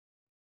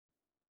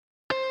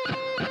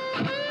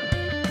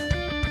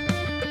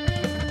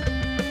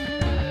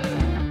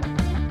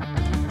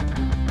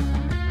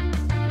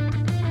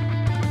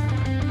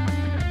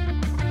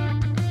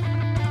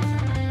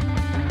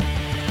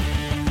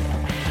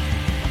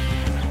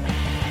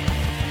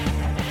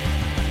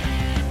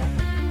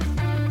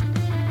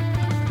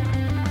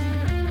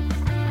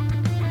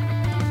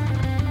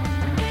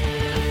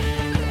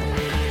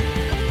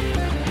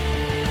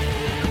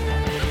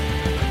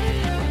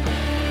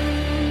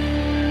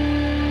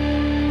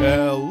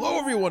Hello,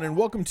 everyone, and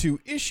welcome to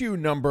issue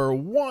number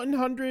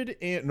 100.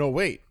 No,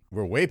 wait,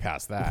 we're way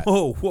past that.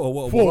 Whoa.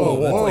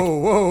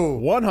 Whoa.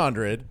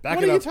 100. Back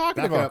what it are you up,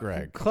 talking back it about, up.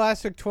 Greg?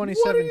 Classic What are you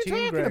 2017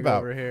 talking Greg about?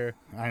 over here.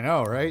 I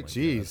know, right? my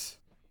Jeez.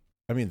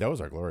 I mean, that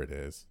was our glory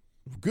days.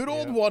 Good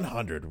old Yeah.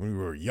 100 when we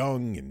were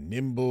young and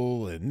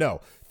nimble and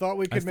Thought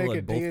we I could still make a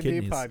had both D&D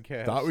kidneys.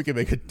 podcast. thought we could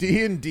make a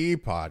D&D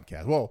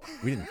podcast. Well,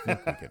 we didn't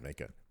think we could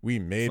make it. We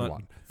made not-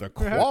 one. The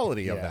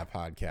quality of Yeah. that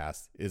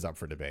podcast is up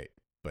for debate,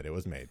 but it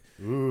was made.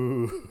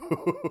 Ooh.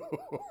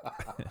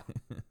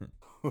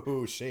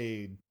 Ooh,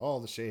 shade. All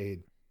the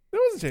shade. It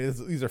wasn't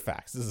shade. These are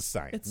facts. This is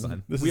science. It's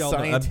fine. This We is all know,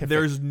 scientific.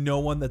 there's no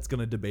one that's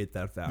going to debate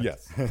that fact.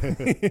 Yes.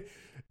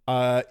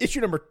 Issue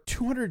number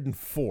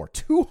 204.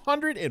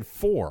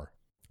 204.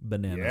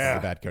 Bananas. Yeah.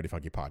 The Bad Cody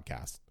Funky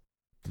podcast.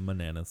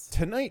 Bananas.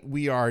 Tonight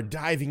we are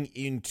diving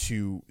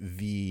into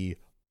the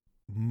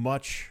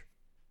much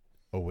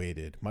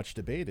awaited, much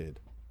debated,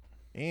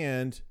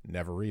 and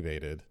never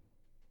rebated.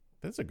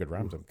 That's a good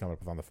rhyme to come up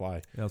with on the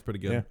fly. That was pretty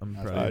good. Yeah. I'm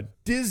proud of you.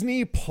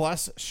 Disney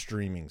Plus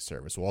streaming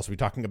service. We'll also be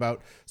talking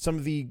about some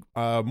of the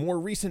more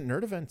recent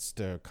nerd events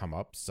to come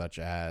up, such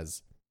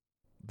as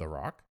The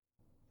Rock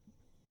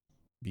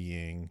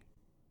being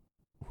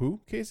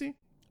who, Casey?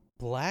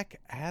 Black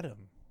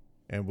Adam.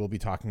 And we'll be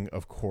talking,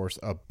 of course,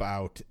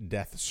 about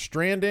Death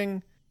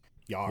Stranding.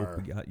 Yar.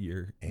 Hope you got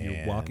your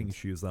And- walking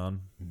shoes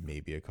on.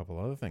 Maybe a couple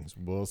other things.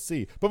 We'll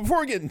see. But before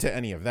we get into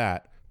any of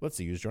that, let's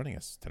see who's joining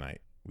us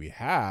tonight. We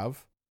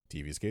have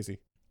TV's Casey,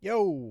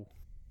 Yo.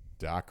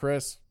 Doc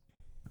Chris,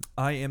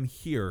 I am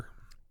here.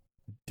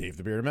 Dave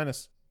the Bearded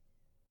Menace.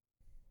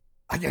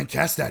 I can't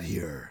cast that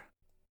here.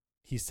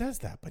 He says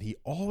that, but he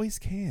always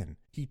can.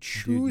 He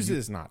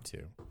chooses not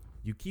to.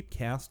 You keep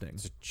casting.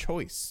 It's a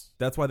choice.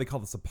 That's why they call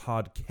this a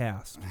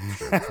podcast.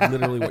 It's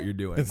literally what you're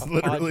doing. It's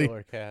literally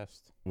Modular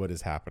cast. what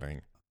is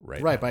happening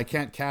right Right, now. but I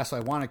can't cast. I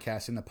want to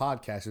cast in the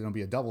podcast. It'll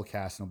be a double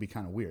cast, and it'll be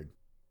kind of weird.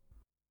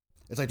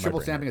 It's like My triple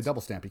brain stamping a hurts.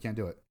 double stamp. You can't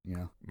do it. You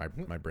know. My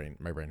brain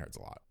hurts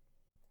a lot.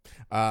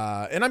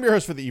 And I'm your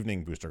host for the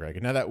evening, Booster Greg.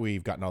 And now that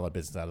we've gotten all that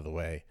business out of the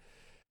way,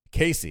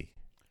 Casey,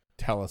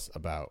 tell us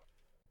about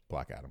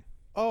Black Adam.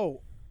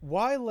 Oh,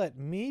 why let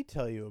me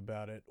tell you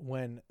about it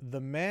when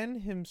the man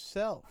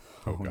himself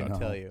Oh, can God.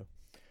 tell you?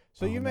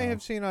 So Oh, you may no.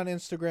 have seen on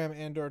Instagram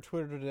and or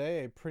Twitter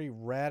today a pretty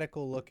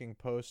radical looking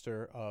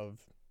poster of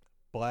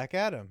Black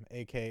Adam,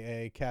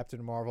 a.k.a.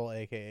 Captain Marvel,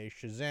 a.k.a.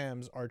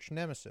 Shazam's arch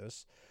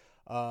nemesis.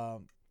 A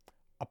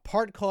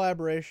part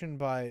collaboration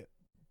by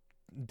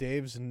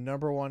Dave's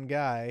number one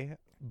guy,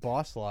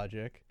 Boss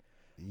Logic.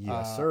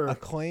 Yes, sir.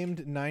 Acclaimed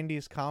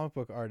 90s comic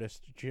book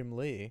artist Jim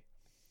Lee,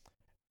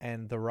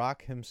 and The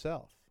Rock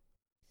himself,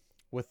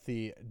 with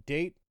the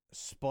date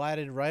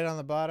splatted right on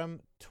the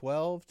bottom,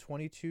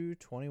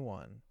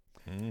 12/22/21.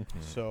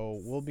 So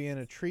we'll be in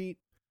a treat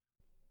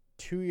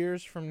 2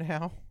 years from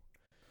now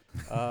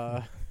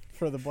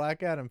for the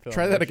Black Adam film.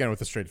 Try that again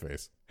with a straight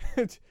face.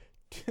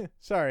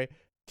 Sorry,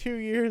 2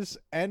 years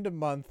and a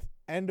month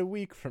and a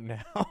week from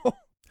now.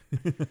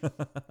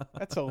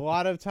 That's a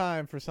lot of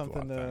time for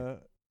something lot of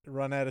to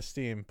run out of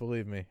steam,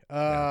 believe me.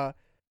 Yeah.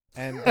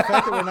 And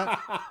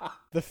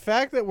the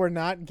fact that we're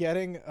not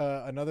getting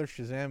another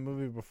Shazam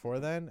movie before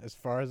then, as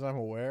far as I'm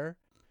aware,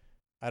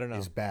 I don't know.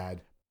 Is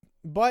bad.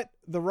 But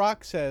The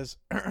Rock says,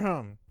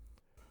 "The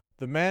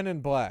Man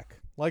in Black.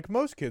 Like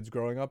most kids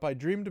growing up, I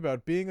dreamed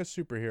about being a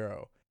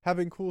superhero,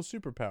 having cool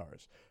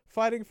superpowers,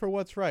 fighting for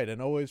what's right, and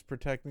always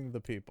protecting the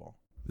people."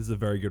 This is a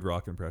very good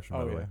Rock impression,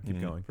 by Oh, the way. yeah. Keep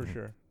Mhm. going. For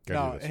sure.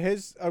 Gotta No, do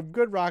this. a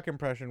good Rock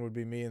impression would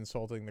be me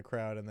insulting the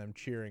crowd and them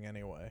cheering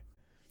anyway.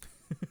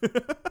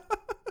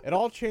 It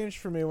all changed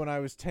for me when I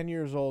was 10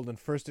 years old and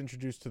first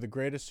introduced to the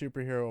greatest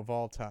superhero of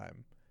all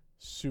time,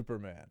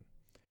 Superman.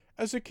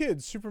 As a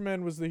kid,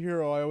 Superman was the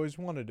hero I always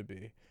wanted to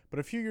be, but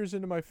a few years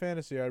into my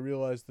fantasy, I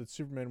realized that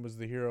Superman was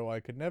the hero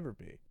I could never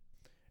be.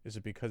 Is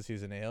it because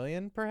he's an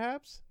alien,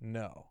 perhaps?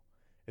 No.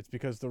 It's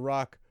because The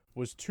Rock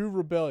was too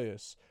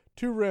rebellious,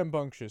 too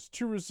rambunctious,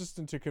 too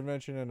resistant to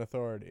convention and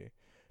authority.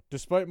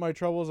 Despite my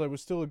troubles, I was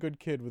still a good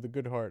kid with a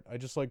good heart. I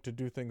just like to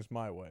do things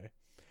my way.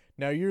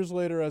 Now, years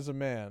later, as a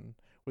man,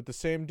 with the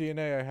same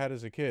DNA I had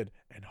as a kid,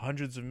 and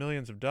hundreds of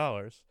millions of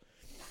dollars,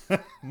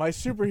 my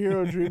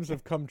superhero dreams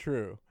have come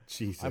true.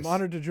 Jesus. I'm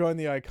honored to join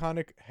the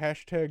iconic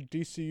hashtag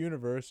DC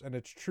Universe, and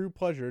it's true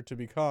pleasure to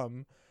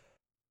become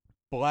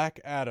Black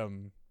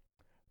Adam.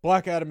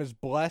 Black Adam is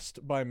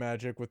blessed by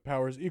magic with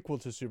powers equal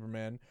to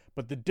Superman,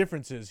 but the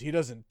difference is he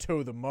doesn't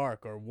toe the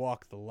mark or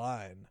walk the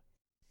line.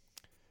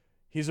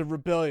 He's a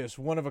rebellious,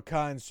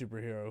 one-of-a-kind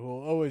superhero who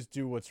will always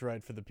do what's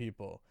right for the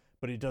people,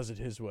 but he does it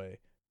his way.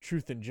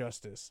 Truth and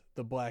justice,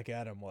 the Black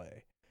Adam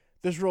way.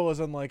 This role is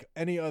unlike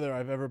any other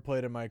I've ever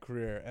played in my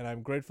career, and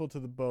I'm grateful to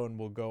the bone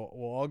we'll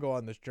all go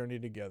on this journey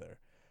together.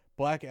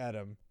 Black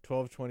Adam,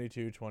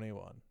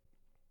 12/22/21.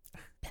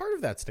 Part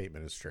of that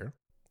statement is true.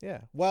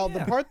 Yeah. Well, Yeah.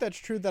 the part that's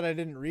true that I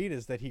didn't read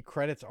is that he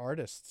credits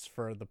artists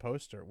for the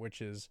poster,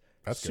 which is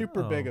That's good.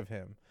 super big Oh. of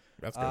him.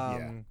 That's good.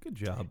 Yeah. Good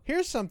job.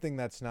 Here's something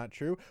that's not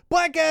true.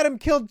 Black Adam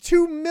killed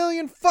 2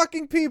 million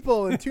fucking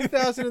people in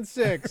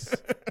 2006.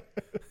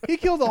 He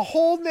killed a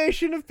whole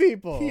nation of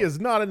people. He is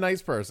not a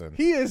nice person.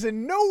 He is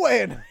in no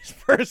way a nice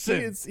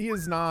person. He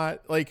is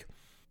not like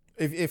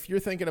if you're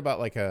thinking about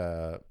like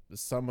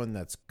someone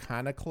that's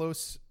kind of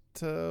close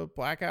to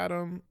Black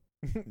Adam,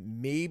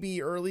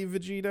 maybe early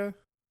Vegeta,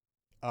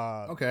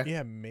 Okay.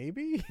 Yeah,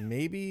 maybe.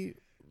 maybe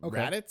Okay.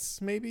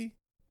 Raditz, maybe.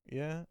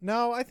 Yeah.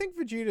 No, I think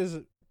Vegeta's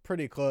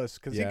pretty close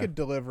because he Yeah. could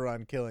deliver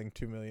on killing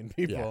 2 million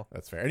people. Yeah,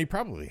 that's fair, and he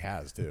probably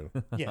has too.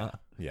 Yeah.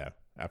 Yeah,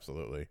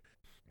 absolutely.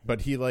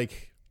 But he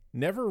like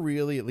never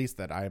really, at least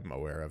that I'm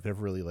aware of,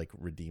 never really like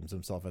redeems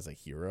himself as a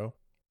hero.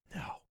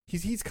 No.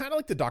 He's kind of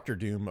like the Doctor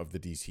Doom of the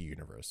DC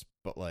universe,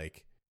 but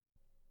like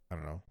I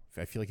don't know.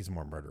 I feel like he's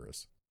more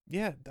murderous.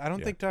 Yeah, I don't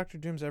Yeah. think Dr.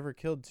 Doom's ever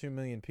killed 2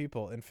 million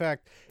people. In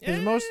fact,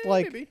 his most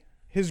like maybe.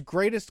 his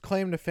greatest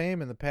claim to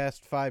fame in the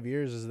past 5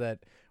 years is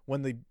that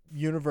when the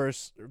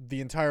universe,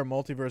 the entire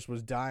multiverse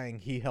was dying,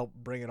 he helped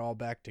bring it all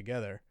back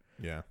together.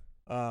 Yeah.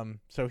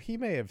 So he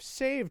may have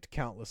saved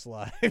countless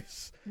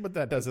lives. But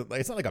that doesn't like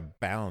it's not like a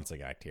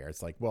balancing act here.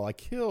 It's like, well, I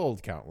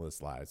killed countless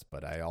lives,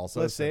 but I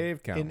also Listen,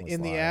 saved countless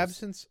in the lives.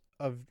 absence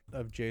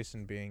of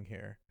Jason being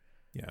here,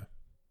 Yeah.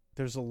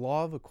 there's a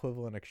law of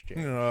equivalent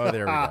exchange. Oh,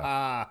 there we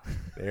go.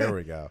 There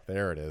we go.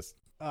 There it is.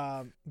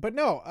 But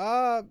no,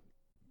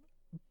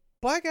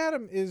 Black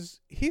Adam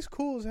he's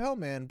cool as hell,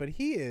 man, but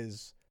he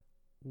is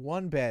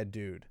one bad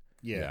dude.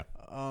 Yeah.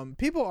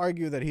 People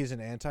argue that he's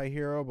an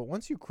anti-hero, but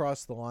once you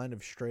cross the line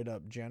of straight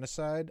up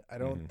genocide, I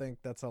don't think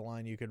that's a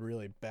line you could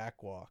really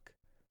backwalk.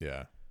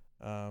 Yeah.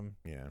 Um,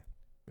 Yeah.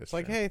 it's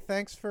like, hey,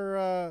 thanks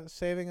for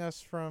saving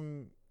us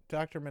from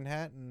Dr.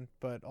 Manhattan,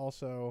 but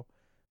also,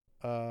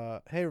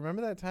 hey,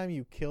 remember that time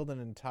you killed an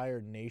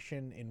entire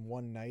nation in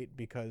one night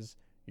because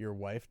your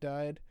wife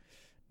died?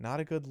 Not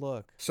a good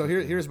look. So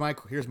here's my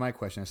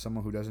question as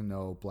someone who doesn't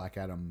know Black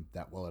Adam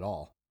that well at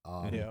all.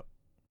 Yeah.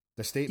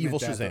 The statement Evil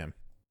that Shazam.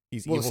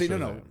 He's well, evil see, Shazam.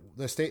 no.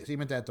 The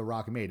statement that The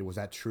Rock made, was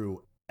that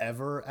true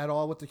ever at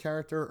all with the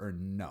character or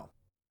no?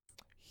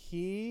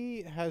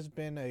 He has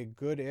been a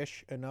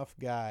good-ish enough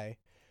guy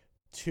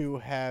to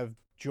have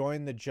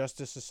joined the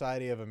Justice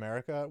Society of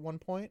America at one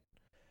point.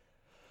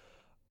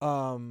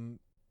 And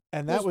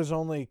that was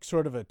only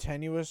sort of a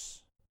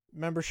tenuous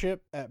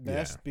membership at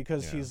best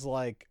because he's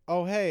like,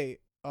 oh, hey,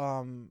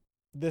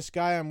 this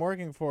guy I'm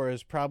working for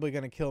is probably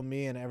going to kill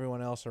me and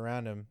everyone else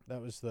around him.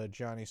 That was the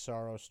Johnny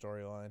Sorrow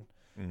storyline.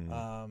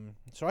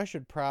 So I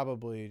should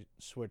probably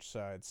switch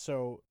sides.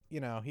 So,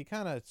 he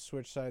kind of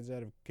switched sides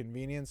out of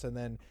convenience, and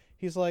then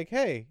he's like,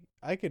 hey,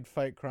 I could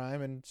fight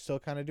crime and still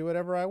kind of do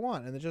whatever I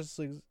want. And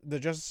the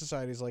Justice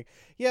Society's like,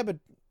 yeah, but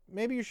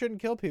maybe you shouldn't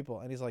kill people.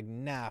 And he's like,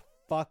 nah,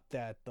 fuck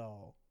that,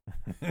 though.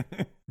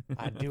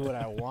 I do what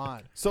I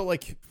want. So,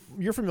 like,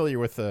 you're familiar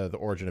with the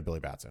origin of Billy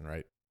Batson,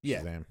 right?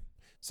 Yeah. Shazam.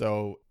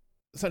 So,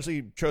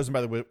 essentially chosen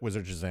by the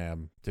Wizard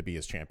Shazam to be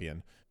his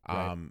champion.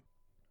 Right.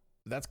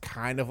 That's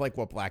kind of like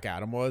what Black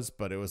Adam was,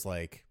 but it was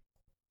like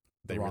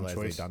they wrong realized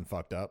choice. they done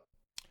fucked up.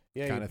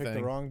 Yeah, Kinda you picked thing.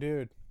 the wrong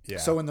dude. Yeah.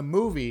 So in the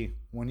movie,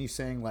 when he's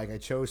saying like I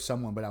chose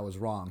someone but I was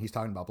wrong, he's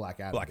talking about Black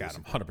Adam. Black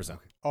Adam, basically. 100%.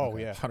 Oh,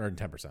 Okay. yeah.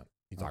 110%.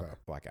 He's talking Okay. about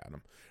Black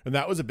Adam. And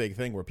that was a big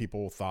thing where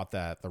people thought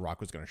that The Rock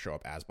was going to show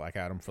up as Black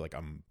Adam for like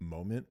a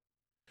moment.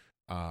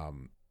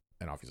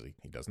 And obviously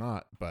he does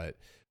not, but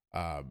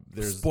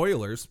there's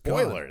Spoilers. God.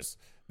 spoilers.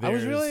 I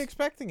was really There's-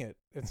 expecting it.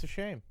 It's a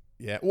shame.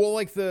 Yeah. Well,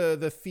 like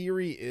the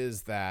theory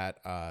is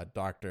that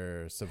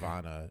Dr.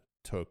 Savannah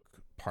took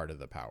part of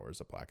the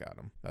powers of Black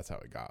Adam. That's how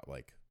it got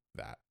like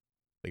that.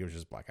 Like it was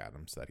just Black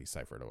Adam's that he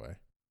ciphered away.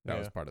 That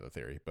was Yeah. part of the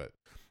theory, but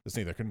it's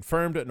neither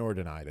confirmed nor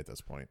denied at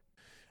this point.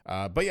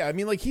 But yeah, I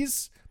mean, like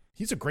he's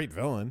a great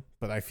villain,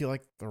 but I feel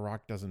like The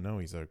Rock doesn't know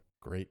he's a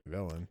great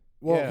villain.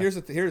 Well, Yeah. here's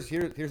the here's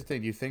the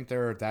thing. Do you think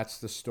that's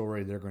the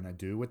story they're going to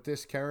do with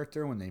this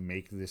character when they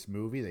make this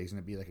movie? That he's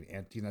going to be like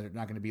they're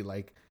not going to be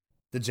like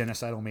the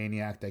genocidal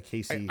maniac that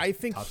Casey. I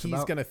think talks he's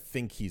about? gonna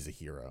think he's a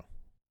hero,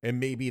 and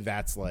maybe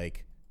that's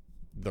like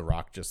The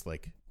Rock just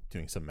like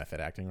doing some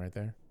method acting right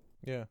there.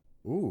 Yeah.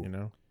 Ooh. You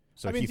know.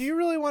 So I mean, do you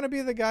really want to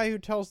be the guy who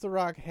tells The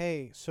Rock,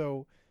 hey,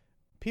 so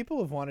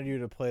people have wanted you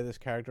to play this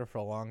character for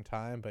a long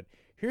time, but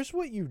here's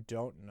what you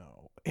don't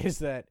know is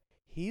that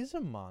he's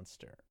a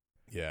monster.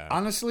 Yeah.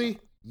 Honestly,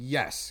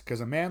 yes, because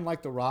a man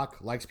like The Rock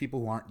likes people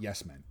who aren't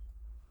yes men.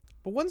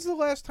 But when's the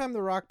last time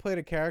The Rock played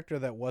a character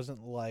that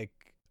wasn't like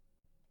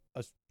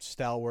a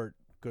stalwart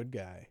good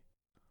guy?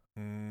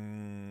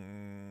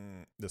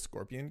 The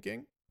Scorpion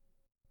King.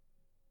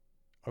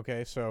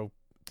 Okay, so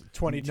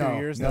 22 No,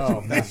 years.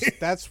 no.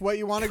 That's what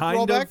you want to Kind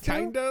roll of, back to?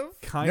 Kind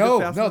of. Kind No,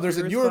 of Fast no, and there's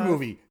a Furious newer 5.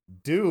 movie,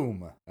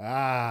 Doom.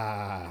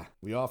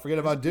 We all forget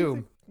about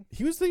Doom.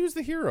 He was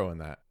the hero in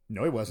that.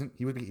 No, he wasn't.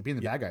 He was being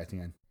the bad guy at the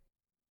end.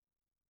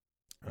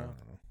 I don't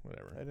know.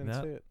 Whatever. I didn't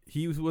No, see it.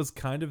 he was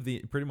kind of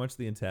pretty much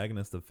the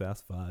antagonist of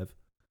Fast 5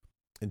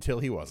 Until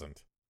he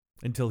wasn't.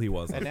 until he And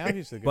wasn't. now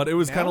he's the good But it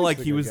was now kind of he's like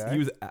the he good was guy. he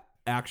was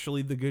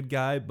actually the good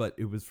guy, but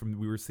it was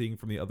we were seeing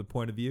from the other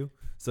point of view.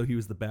 So he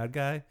was the bad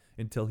guy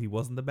until he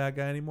wasn't the bad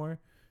guy anymore.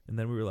 And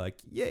then we were like,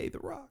 yay, The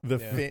Rock.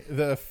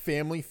 The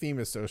family theme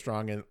is so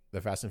strong in the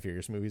Fast and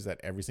Furious movies that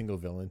every single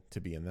villain to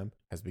be in them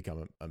has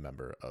become a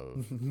member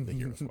of the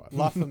Hero Squad.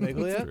 La That's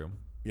Famiglia. true.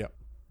 Yep.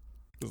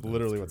 That's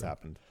literally true. what's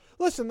happened.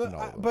 Listen, In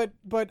all of them.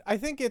 but I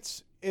think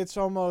it's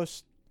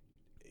almost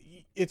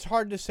it's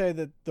hard to say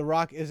that The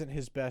Rock isn't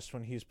his best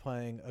when he's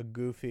playing a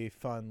goofy,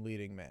 fun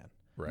leading man.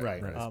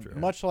 Right. That's true.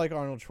 Much like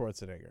Arnold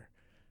Schwarzenegger.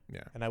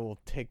 Yeah. And I will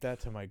take that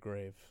to my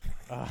grave.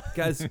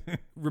 Guys,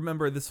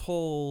 remember this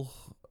whole,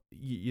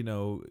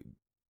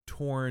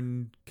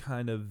 torn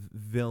kind of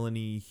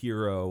villainy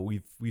hero.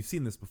 We've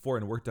seen this before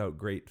and it worked out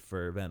great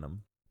for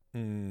Venom.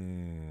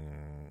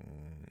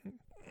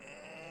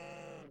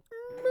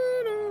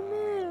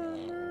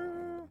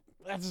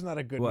 That's not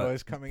a good What?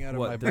 noise coming out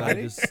of my What did I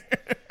body. just?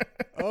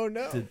 Oh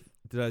no.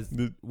 Did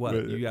I? What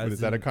you guys? Is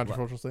that a didn't-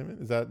 controversial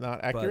statement? Is that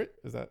not accurate?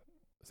 Is that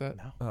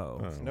No. Oh,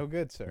 It's no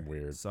good, sir.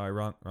 weird? sorry,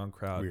 wrong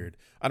crowd. Weird.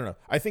 I don't know.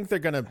 I think they're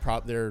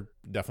they're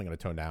definitely gonna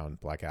tone down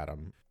Black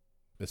Adam,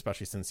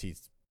 especially since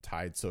he's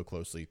tied so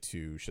closely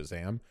to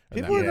Shazam. and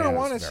People that are gonna movie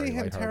want to is see very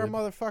him tear a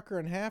lighthearted. motherfucker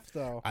in half,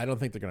 though. I don't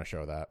think they're gonna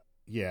show that.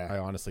 Yeah. I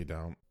honestly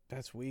don't.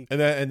 That's weak. And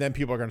then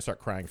people are gonna start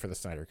crying for the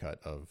Snyder cut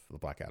of the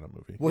Black Adam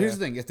movie. Well, here's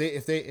the thing: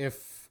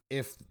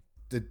 if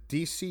the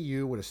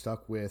DCU would have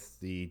stuck with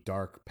the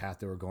dark path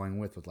they were going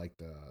with like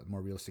the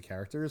more realistic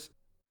characters,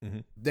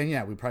 Mhm. then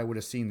yeah, we probably would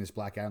have seen this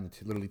Black Adam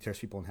that literally tears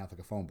people in half like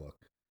a phone book.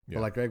 Yeah.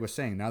 But like Greg was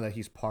saying, now that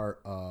he's part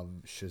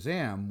of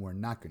Shazam, we're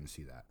not going to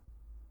see that.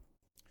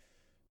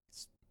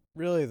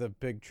 Really, the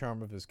big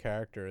charm of his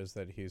character is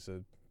that he's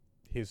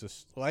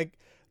like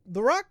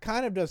The Rock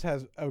kind of does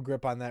has a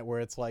grip on that, where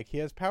it's like he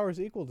has powers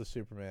equal to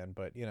Superman,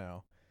 but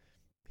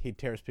he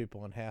tears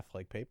people in half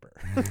like paper.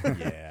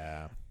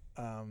 Yeah.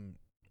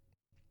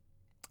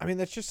 I mean,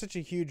 that's just such a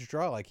huge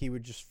draw. Like, he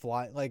would just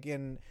fly. Like,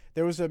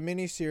 there was a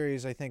mini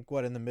series, I think,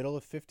 in the middle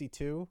of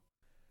 52?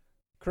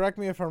 Correct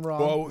me if I'm wrong.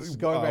 Well, This is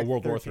going back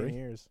World War 13 III?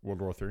 years. World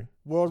War III.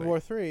 World Like-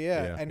 War III,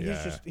 yeah. Yeah, And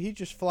yeah. he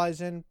just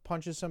flies in,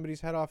 punches somebody's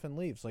head off, and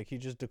leaves. Like, he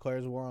just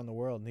declares war on the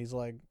world, and he's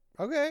like,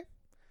 okay,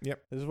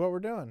 Yep. this is what we're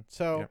doing.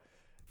 So,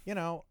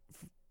 Yep.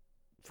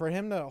 for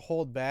him to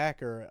hold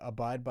back or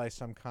abide by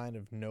some kind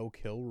of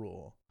no-kill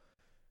rule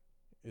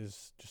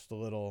is just a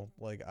little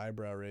like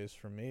eyebrow raise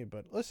for me.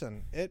 But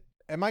listen,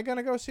 am I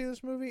gonna go see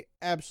this movie?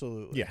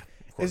 Absolutely. Yeah.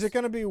 Of course. Is it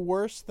gonna be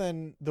worse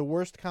than the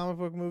worst comic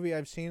book movie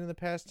I've seen in the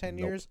past 10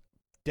 Nope. years?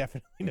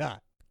 Definitely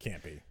not.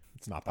 Can't be.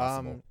 It's not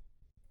possible.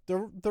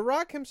 The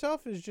Rock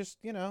himself is just,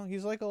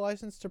 he's like a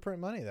license to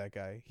print money, that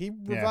guy. He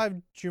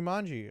revived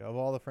Jumanji of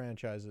all the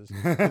franchises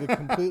with a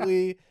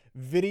completely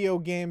video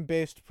game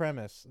based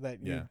premise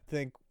that you Yeah.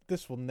 think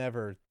this will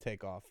never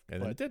take off.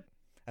 And then it did.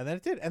 And then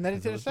it did. And then it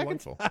And did it a was second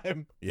delightful.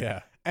 time.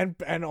 Yeah.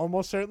 And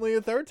almost certainly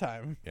a third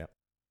time. Yeah.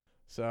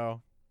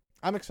 So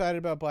I'm excited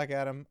about Black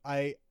Adam.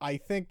 I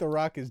think The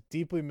Rock is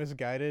deeply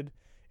misguided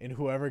in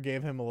whoever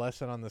gave him a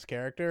lesson on this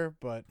character,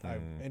 but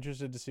I'm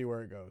interested to see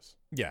where it goes.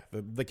 Yeah.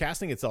 The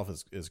casting itself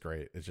is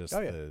great. It's just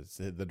Oh,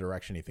 yeah. the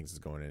direction he thinks is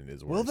going in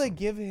is Will they worrisome.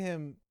 give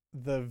him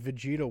the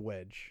Vegeta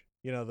wedge?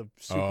 The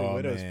Super Oh,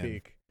 Widow's man.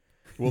 Peak.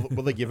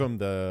 Will they give him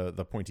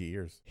the pointy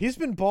ears? He's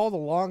been bald a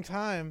long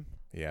time.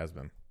 He has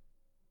been.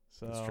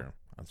 So That's true.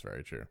 That's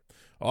very true.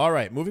 All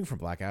right, moving from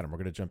Black Adam, we're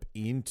going to jump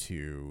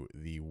into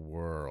the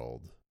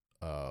world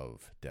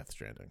of Death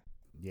Stranding.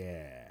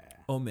 Yeah.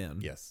 Oh man,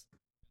 Yes.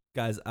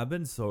 guys, I've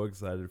been so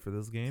excited for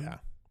this game Yeah.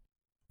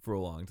 for a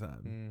long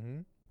time,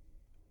 Mm-hmm.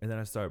 and then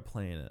I started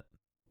playing it.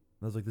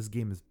 I was like, this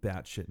game is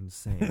batshit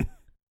insane.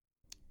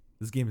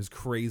 This game is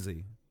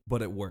crazy,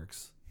 but it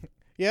works.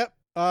 Yep.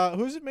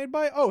 Who's it made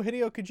by? Oh,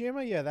 Hideo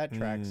Kojima. Yeah, that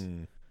tracks.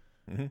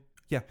 Mm-hmm.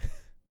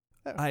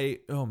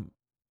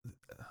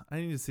 I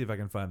need to see if I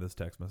can find this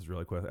text message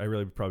really quick. I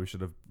really probably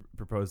should have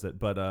proposed it,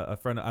 but a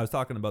friend, I was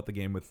talking about the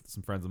game with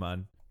some friends of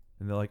mine,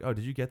 and they're like, "Oh,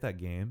 did you get that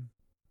game?"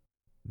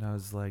 And I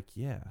was like,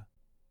 "Yeah,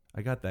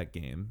 I got that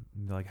game."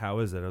 And they're like, "How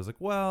is it?" I was like,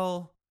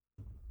 "Well,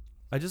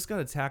 I just got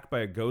attacked by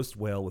a ghost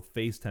whale with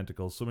face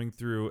tentacles swimming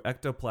through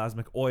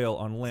ectoplasmic oil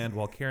on land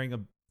while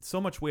carrying so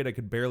much weight I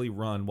could barely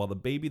run, while the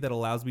baby that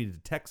allows me to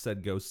detect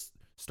said ghosts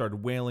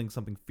started wailing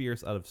something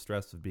fierce out of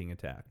stress of being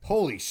attacked."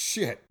 Holy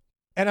shit.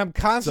 And I'm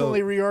constantly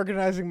So-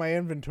 reorganizing my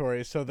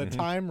inventory so the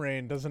time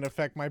rain doesn't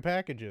affect my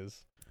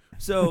packages.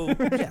 So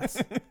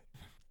yes.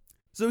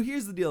 So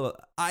here's the deal.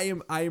 I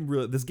am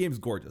really, this game's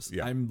gorgeous.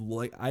 Yeah.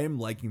 I am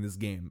liking this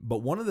game. But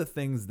one of the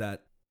things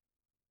that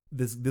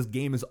this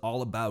game is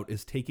all about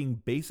is taking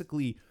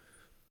basically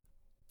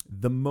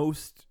the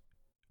most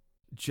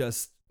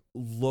just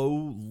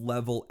low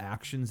level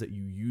actions that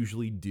you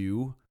usually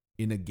do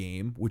in a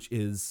game, which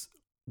is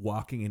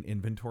walking and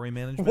inventory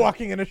management.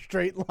 Walking in a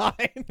straight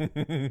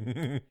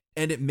line.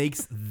 And it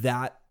makes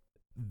that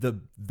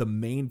the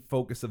main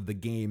focus of the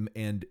game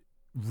and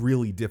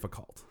really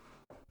difficult,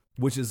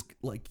 which is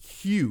like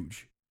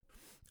huge.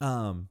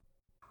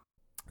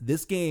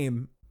 This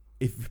game,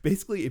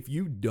 if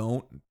you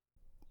don't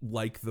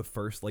like the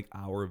first like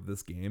hour of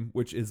this game,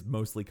 which is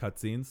mostly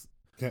cutscenes,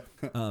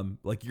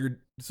 Like you're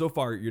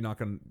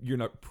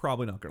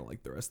probably not gonna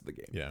like the rest of the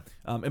game. Yeah.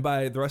 And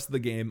by the rest of the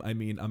game, I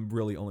mean I'm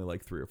really only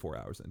like 3 or 4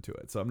 hours into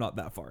it, so I'm not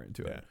that far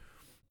into it.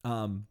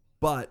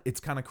 But it's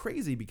kind of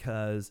crazy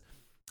because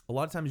a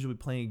lot of times you'll be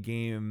playing a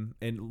game,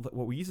 and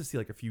what we used to see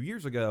like a few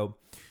years ago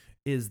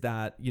is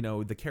that, you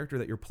know, the character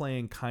that you're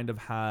playing kind of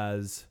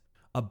has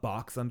a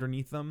box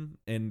underneath them,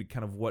 and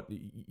kind of what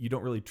you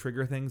don't really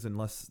trigger things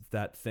unless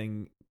that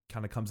thing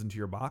kind of comes into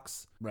your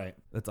box Right.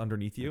 that's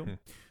underneath you. Mm-hmm.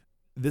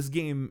 This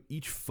game,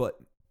 each foot,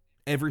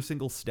 every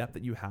single step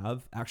that you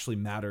have actually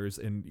matters,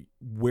 and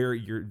where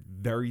your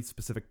very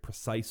specific,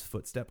 precise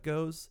footstep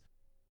goes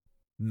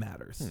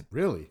matters.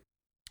 Really?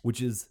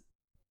 Which is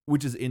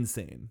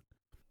insane.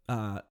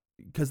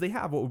 Because they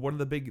have one of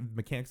the big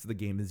mechanics of the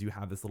game is you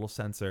have this little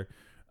sensor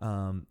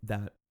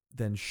that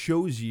then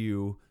shows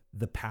you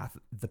the path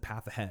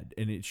ahead,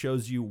 and it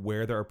shows you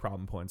where there are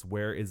problem points.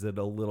 Where is it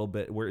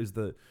where is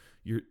the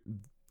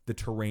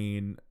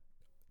terrain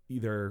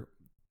either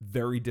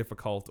very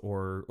difficult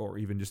or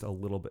even just have a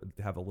little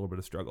bit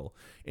of struggle.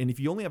 And if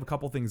you only have a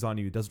couple things on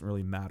you, it doesn't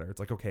really matter. It's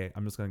like, okay,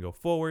 I'm just going to go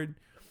forward.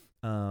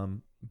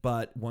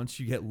 But once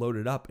you get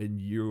loaded up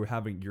and you're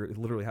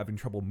literally having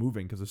trouble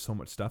moving because there's so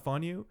much stuff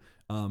on you,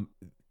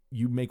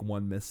 you make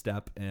one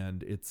misstep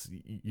and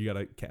you got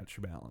to catch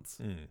your balance,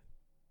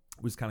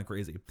 which is kind of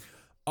crazy.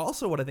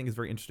 Also, what I think is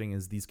very interesting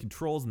is these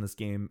controls in this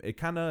game.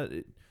 It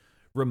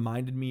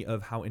reminded me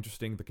of how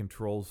interesting the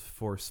controls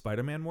for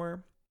Spider-Man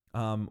were,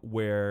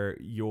 where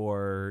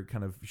your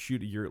kind of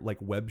your like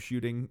web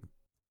shooting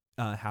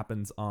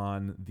happens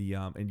on the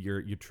and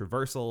your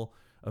traversal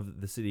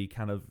of the city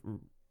kind of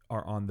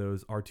are on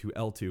those R2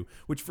 L2,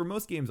 which for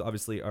most games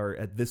obviously are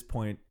at this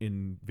point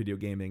in video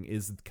gaming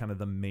is kind of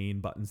the main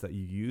buttons that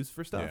you use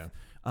for stuff.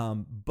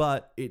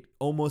 But it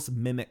almost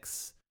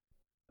mimics.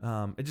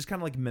 It just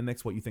kind of like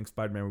mimics what you think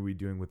Spider-Man would be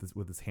doing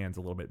with his hands a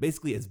little bit,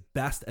 basically as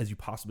best as you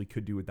possibly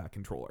could do with that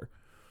controller.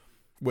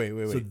 Wait.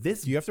 So do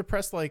you have to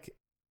press like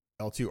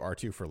L2,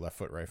 R2 for left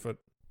foot, right foot?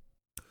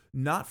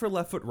 Not for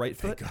left foot, right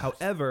foot.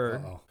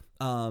 However,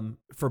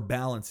 for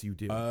balance you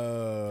do.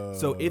 Oh.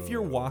 So if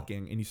you're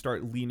walking and you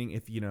start leaning,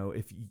 if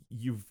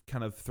you've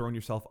kind of thrown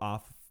yourself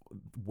off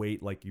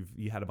weight, like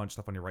you had a bunch of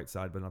stuff on your right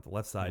side but not the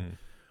left side.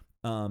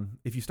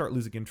 If you start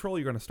losing control,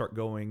 you're going to start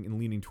going and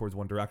leaning towards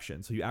one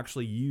direction. So you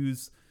actually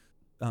use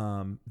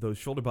those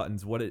shoulder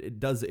buttons. What it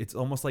does, it's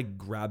almost like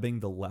grabbing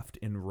the left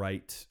and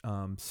right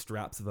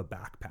straps of a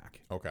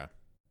backpack. Okay.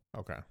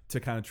 To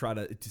kind of try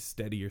to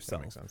steady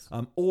yourself. That makes sense.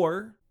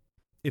 Or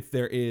if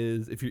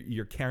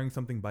you're carrying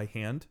something by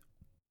hand,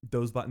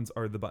 those buttons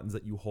are the buttons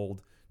that you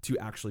hold to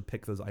actually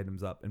pick those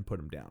items up and put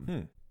them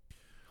down.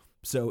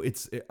 So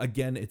it's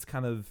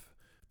kind of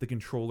the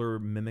controller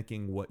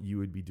mimicking what you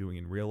would be doing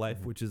in real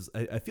life, which is,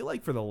 I feel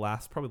like for the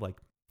last probably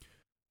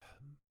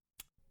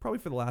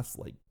for the last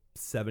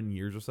 7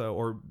 years or so,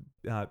 or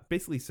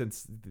basically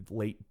since the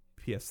late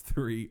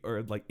PS3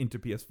 or like into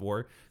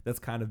PS4, that's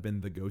kind of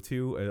been the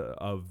go-to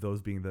of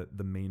those being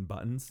the main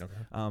buttons. Okay.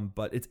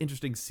 But it's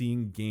interesting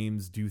seeing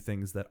games do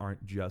things that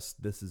aren't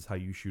just this is how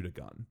you shoot a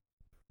gun.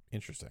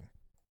 Interesting.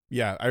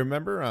 Yeah, I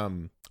remember.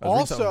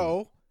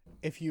 Also,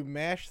 if you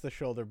mash the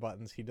shoulder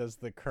buttons, he does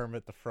the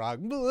Kermit the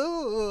Frog.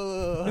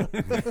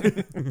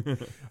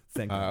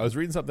 Thank you. I was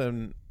reading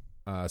something.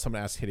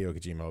 Someone asked Hideo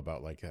Kojima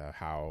about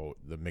how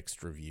the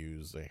mixed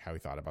reviews, how he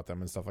thought about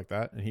them and stuff like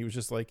that, and he was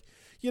just like,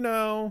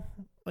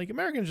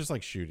 Americans just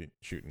like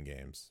shooting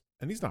games,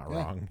 and he's not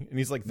wrong. And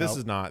he's like, this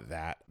is not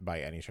that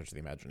by any stretch of the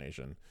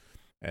imagination,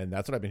 and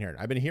that's what I've been hearing.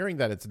 I've been hearing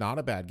that it's not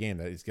a bad game,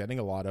 that it's getting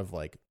a lot of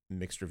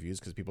mixed reviews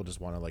because people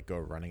just want to go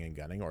running and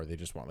gunning, or they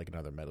just want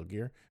another Metal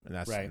Gear, and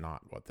that's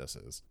not what this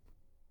is.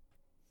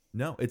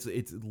 No, it's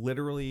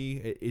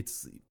literally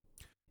it's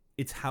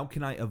how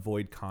can I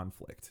avoid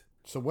conflict.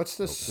 So what's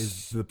the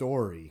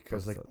story?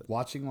 Because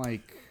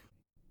watching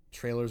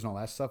trailers and all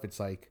that stuff, it's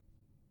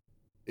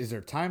is there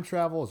time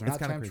travel? Is there not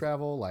time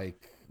travel?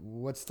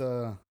 What's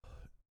the?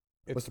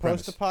 It's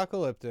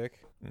post-apocalyptic.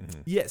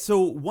 Mm-hmm. Yeah. So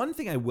one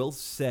thing I will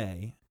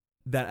say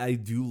that I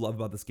do love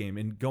about this game,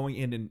 and going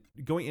in,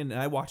 and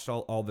I watched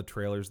all the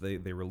trailers. They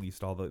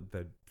released all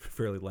the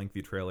fairly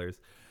lengthy trailers.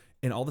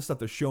 And all the stuff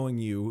they're showing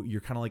you,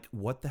 you're kind of like,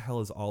 what the hell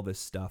is all this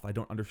stuff? I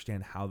don't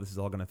understand how this is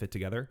all going to fit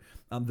together.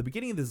 The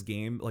beginning of this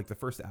game, the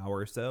first hour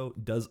or so,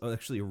 does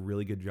actually a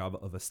really good job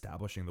of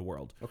establishing the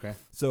world. Okay.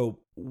 So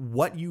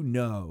what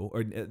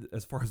or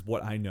as far as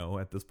what I know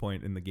at this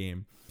point in the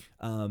game,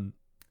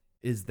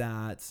 is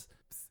that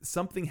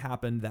something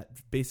happened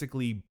that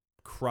basically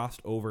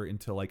crossed over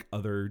into a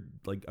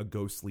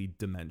ghostly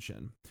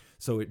dimension.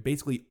 So it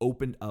basically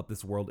opened up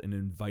this world and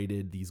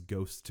invited these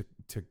ghosts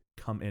to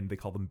come in. They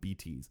call them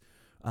BTs,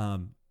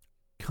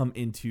 come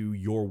into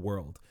your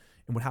world.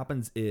 And what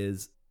happens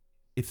is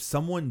if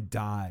someone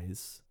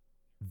dies,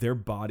 their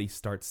body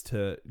starts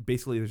to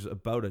basically, there's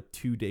about a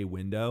 2-day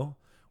window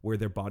where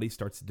their body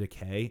starts to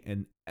decay.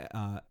 And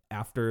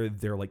after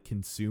they're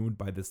consumed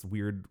by this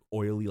weird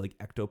oily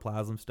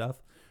ectoplasm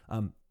stuff,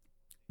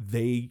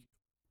 they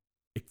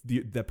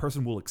that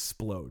person will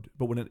explode.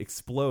 But when it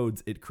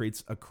explodes, it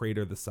creates a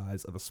crater the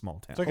size of a small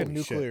town. It's like a Holy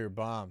nuclear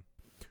bomb.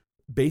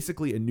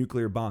 Basically a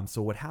nuclear bomb.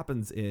 So what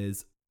happens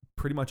is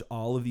pretty much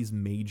all of these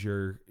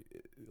major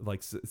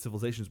like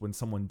civilizations, when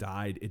someone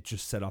died, it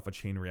just set off a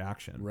chain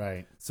reaction.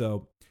 Right.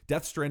 So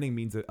Death Stranding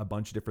means a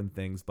bunch of different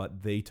things,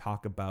 but they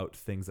talk about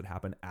things that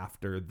happen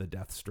after the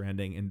Death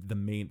Stranding. And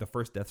the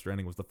first Death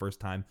Stranding was the first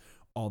time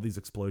all these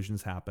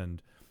explosions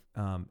happened.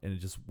 And it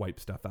just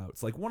wipes stuff out.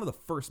 It's like one of the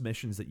first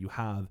missions that you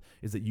have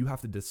is that you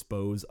have to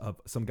dispose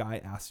of, some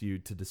guy asks you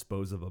to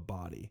dispose of a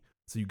body.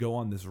 So you go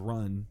on this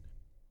run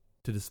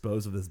to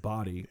dispose of this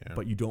body,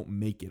 but you don't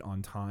make it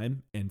on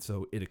time. And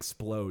so it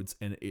explodes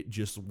and it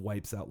just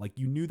wipes out. Like,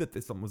 you knew that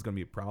something was going to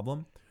be a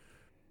problem,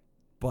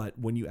 but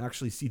when you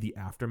actually see the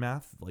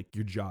aftermath, like,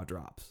 your jaw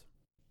drops.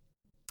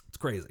 It's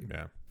crazy.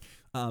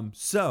 Yeah.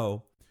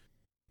 So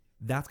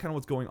that's kind of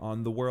what's going on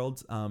in the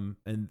world.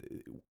 And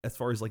as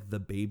far as like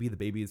the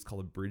baby is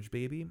called a bridge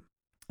baby.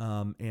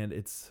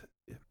 And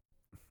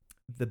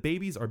the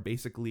babies are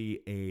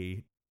basically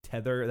a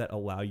tether that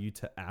allow you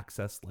to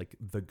access like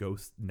the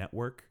ghost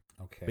network,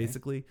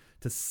 basically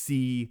to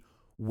see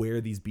where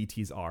these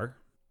BTs are.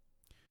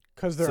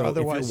 Because they're So if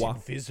otherwise you're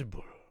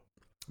invisible.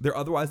 They're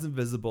otherwise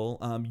invisible.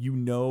 You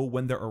know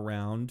when they're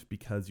around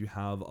because you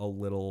have a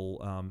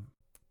little,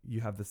 you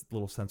have this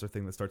little sensor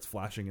thing that starts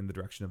flashing in the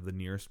direction of the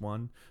nearest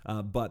one.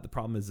 But the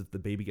problem is if the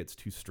baby gets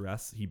too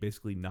stressed, he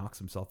basically knocks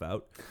himself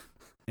out,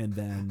 and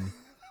then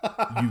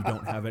you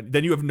don't have it.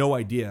 Then you have no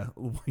idea.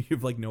 You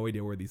have like no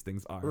idea where these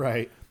things are.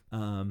 Right.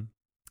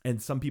 And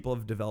some people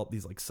have developed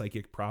these like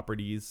psychic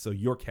properties. So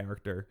your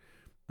character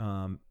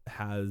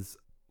has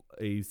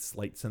a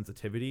slight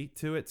sensitivity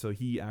to it. So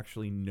he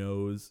actually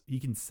knows, he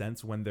can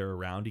sense when they're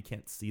around. He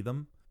can't see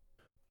them,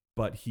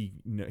 but he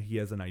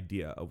has an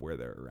idea of where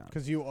they're around.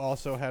 Because you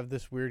also have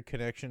this weird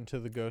connection to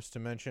the ghost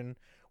dimension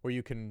where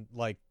you can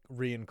like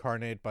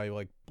reincarnate by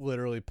like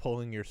literally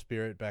pulling your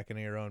spirit back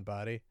into your own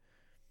body.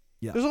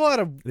 Yeah. There's a lot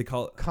of They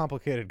call it,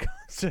 complicated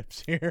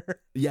concepts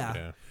here.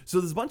 yeah. So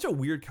there's a bunch of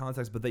weird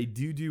concepts, but they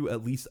do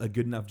at least a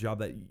good enough job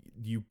that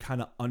you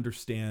kind of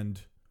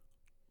understand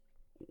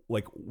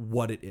like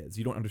what it is.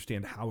 You don't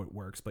understand how it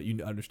works, but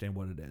you understand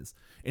what it is.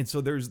 And so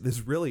there's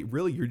this really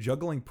you're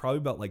juggling probably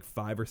about like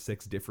 5 or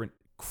 6 different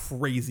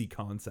crazy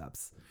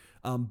concepts.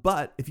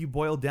 But if you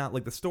boil down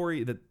like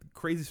the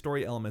crazy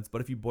story elements,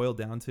 but if you boil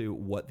down to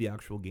what the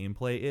actual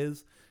gameplay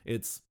is,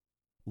 it's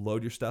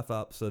load your stuff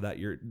up so that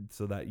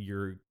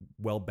you're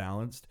well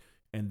balanced,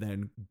 and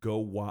then go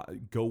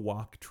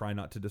walk, try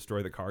not to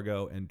destroy the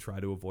cargo, and try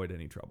to avoid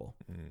any trouble.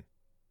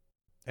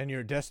 And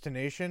your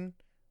destination,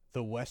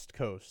 the West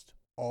Coast,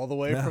 all the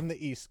way from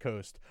the East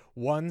Coast,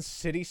 one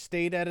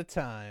city-state at a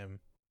time.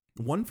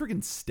 One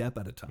freaking step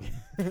at a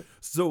time.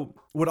 So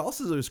what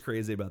also is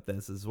crazy about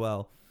this as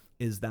well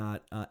is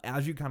that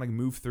as you kind of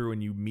move through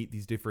and you meet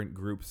these different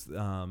groups,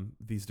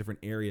 these different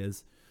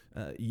areas,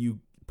 you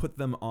put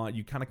them on,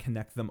 you kind of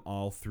connect them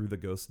all through the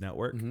ghost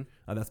network.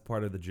 That's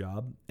part of the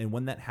job. And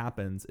when that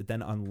happens, it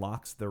then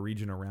unlocks the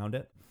region around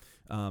it.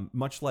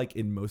 Much like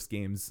in most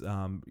games,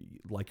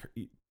 like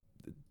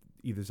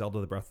either Zelda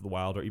the Breath of the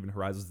Wild or even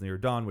Horizon Zero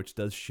Dawn, which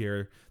does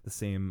share the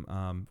same,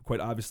 quite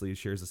obviously it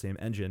shares the same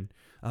engine.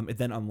 It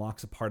then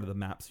unlocks a part of the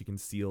map so you can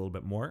see a little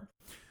bit more.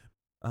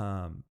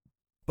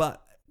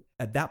 But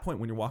at that point,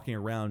 when you're walking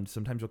around,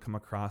 sometimes you'll come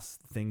across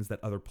things that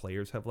other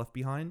players have left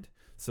behind.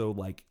 So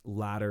like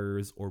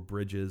ladders or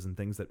bridges and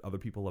things that other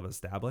people have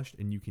established,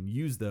 and you can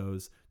use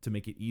those to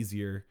make it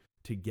easier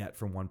to get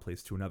from one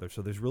place to another.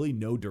 So there's really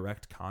no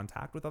direct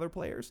contact with other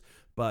players,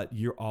 but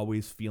you're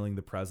always feeling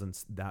the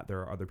presence that there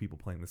are other people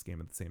playing this game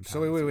at the same time.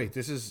 So wait.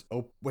 This is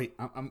I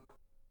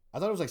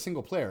thought it was like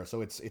single player.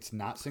 So it's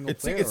not single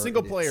player. It's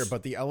single player,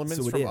 but the elements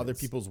So it from is. other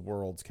people's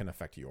worlds can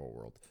affect your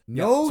world.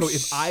 no. So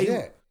if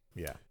shit.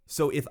 Yeah.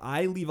 So if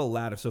I leave a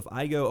ladder, so if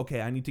I go, okay,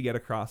 I need to get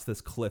across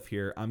this cliff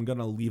here, I'm going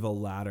to leave a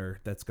ladder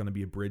that's going to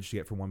be a bridge to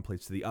get from one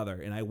place to the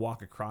other, and I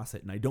walk across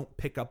it and I don't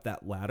pick up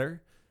that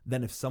ladder,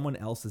 then if someone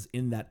else is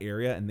in that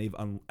area and they've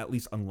at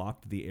least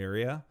unlocked the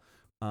area,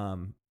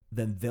 then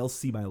they'll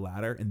see my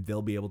ladder and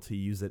they'll be able to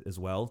use it as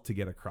well to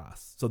get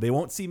across. So they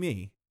won't see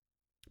me,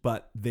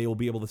 but they will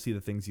be able to see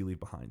the things you leave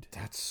behind.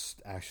 That's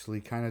actually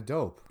kind of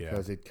dope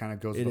because it kind of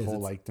goes It the is. whole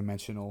It's- like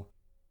dimensional.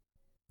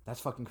 That's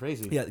fucking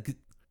crazy. Yeah,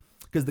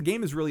 because the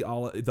game is really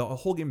the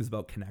whole game is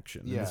about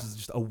connection. Yeah. And this is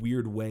just a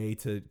weird way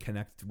to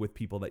connect with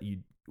people that you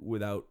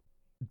without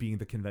being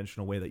the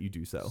conventional way that you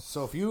do so.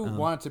 So if you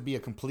wanted to be a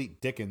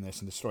complete dick in this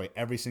and destroy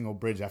every single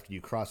bridge after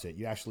you cross it,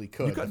 you actually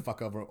could and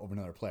fuck over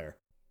another player.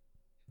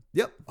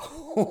 Yep.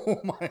 Oh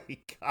my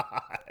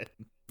god.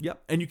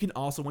 Yep. And you can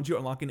also, once you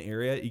unlock an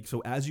area,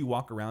 so as you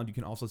walk around, you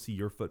can also see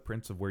your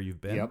footprints of where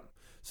you've been. Yep.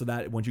 So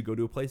that once you go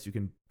to a place, you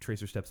can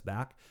trace your steps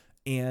back.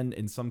 And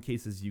in some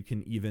cases, you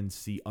can even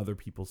see other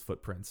people's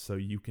footprints, so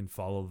you can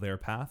follow their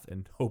path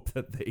and hope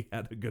that they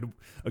had a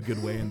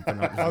good way. And they're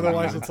not just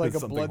Otherwise, running it's like into a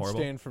something blood horrible.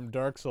 stain from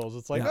Dark Souls.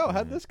 It's like, Yeah. oh,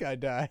 how'd this guy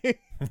die?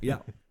 Yeah.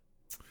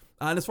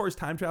 And as far as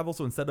time travel,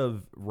 so instead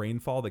of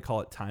rainfall, they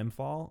call it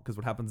timefall, because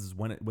what happens is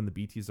when the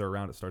BTs are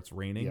around, it starts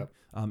raining. Yep.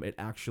 It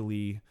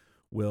actually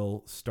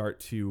will start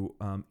to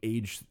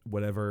age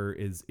whatever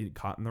is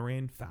caught in the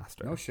rain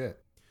faster. No shit.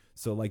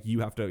 So like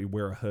you have to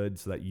wear a hood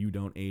so that you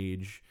don't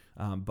age.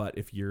 But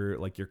if you're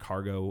like your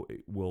cargo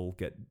will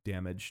get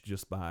damaged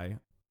just by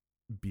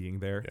being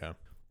there.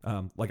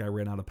 Yeah. Like I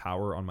ran out of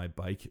power on my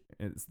bike.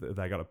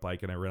 I got a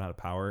bike and I ran out of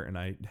power and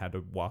I had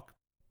to walk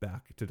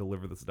back to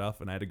deliver the stuff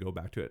and I had to go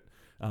back to it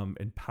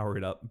and power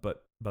it up.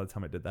 But by the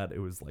time I did that, it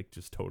was like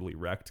just totally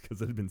wrecked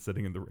because it had been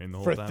sitting in the rain the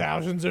whole For time.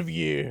 thousands of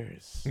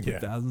years. For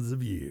thousands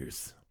of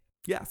years.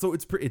 Yeah, so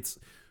it's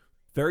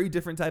very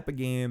different type of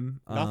game.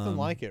 Nothing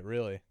like it,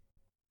 really.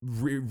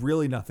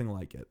 Really nothing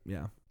like it.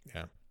 Yeah.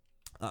 Yeah.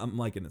 I'm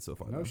liking it so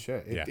far. No though.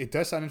 shit. Yeah. It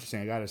does sound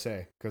interesting, I gotta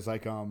say. Because,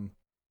 like, I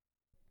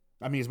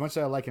mean, as much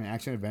as I like an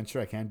action adventure,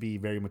 I can be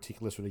very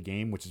meticulous with a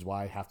game, which is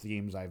why half the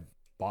games I've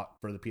bought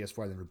for the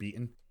PS4 I've never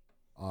beaten.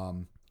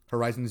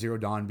 Horizon Zero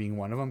Dawn being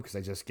one of them, because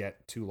I just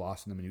get too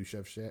lost in the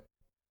minutia of shit.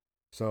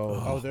 So,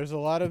 Oh, there's a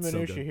lot of it's so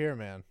minutia good. here,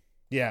 man.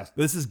 yeah.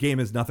 This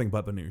game is nothing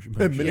but minutia.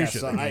 Yeah,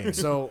 Minutia.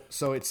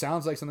 so it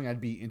sounds like something I'd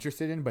be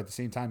interested in, but at the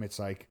same time, it's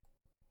like,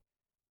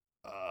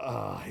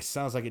 it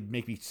sounds like it'd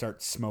make me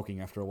start smoking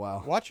after a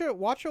while. Watch a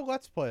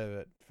let's play of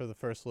it for the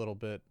first little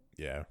bit.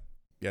 Yeah.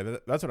 Yeah,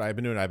 that's what I've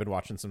been doing. I've been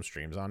watching some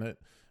streams on it.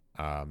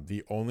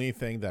 The only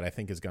thing that I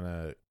think is going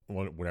to,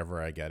 whenever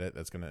I get it,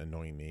 that's going to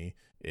annoy me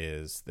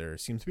is there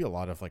seems to be a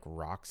lot of like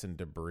rocks and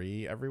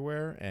debris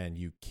everywhere and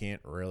you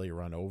can't really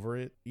run over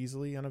it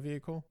easily on a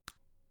vehicle.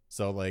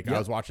 So like I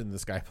was watching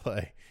this guy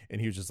play and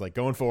he was just like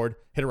going forward,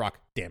 hit a rock,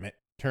 damn it,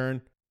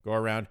 turn, go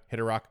around, hit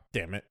a rock,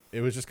 damn it.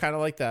 It was just kind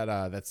of like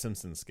that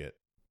Simpsons skit.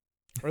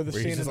 Or the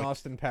Where he's scene in just like-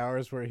 Austin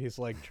Powers where he's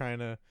like trying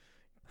to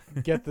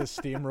get the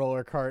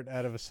steamroller cart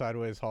out of a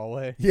sideways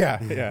hallway.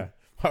 Yeah, yeah.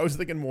 I was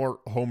thinking more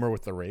Homer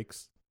with the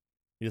rakes.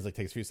 He just like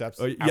takes a few steps.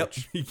 Oh, yep.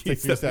 Ouch. He Takes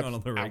keeps a few stepping steps.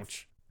 on the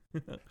rakes.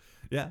 Ouch.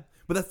 Yeah.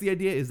 But that's the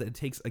idea, is that it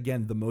takes,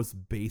 again, the most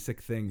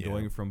basic thing Yeah.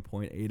 going from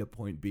point A to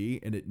point B,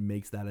 and it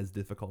makes that as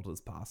difficult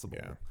as possible.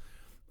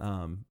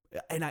 Yeah.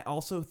 And I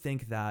also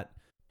think that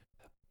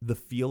the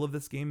feel of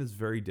this game is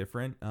very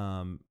different,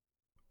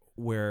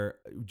 where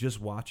just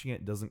watching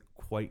it doesn't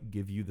quite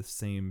give you the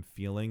same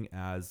feeling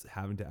as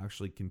having to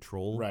actually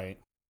control Right.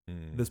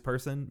 this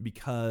person,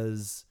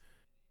 because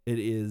it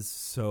is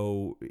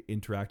so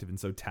interactive and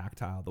so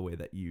tactile the way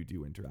that you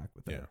do interact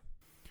with it.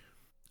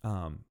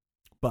 Yeah.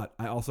 But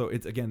I also,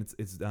 it's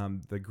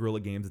the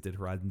Guerrilla Games that did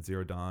Horizon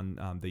Zero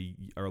Dawn. They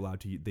are allowed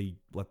to, they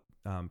let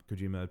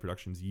Kojima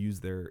Productions use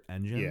their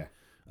engine. Yeah.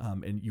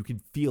 And you can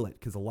feel it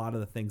because a lot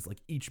of the things, like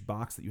each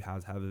box that you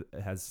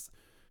has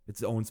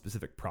its own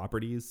specific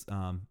properties.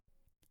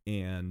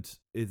 And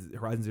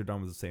Horizon Zero Dawn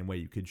was the same way.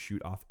 You could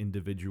shoot off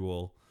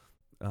individual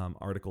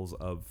articles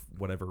of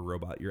whatever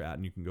robot you're at,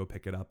 and you can go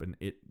pick it up, and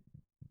it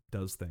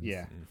does things.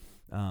 Yeah.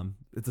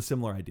 It's a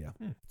similar idea.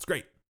 It's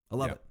great. I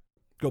love Yeah. it.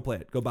 Go play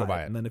it. Go buy buy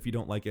it. it. And then if you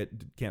don't like it,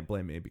 can't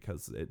blame me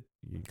because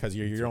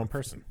You're your own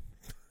person.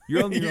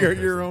 You're on You're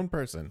your own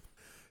person.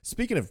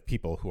 Speaking of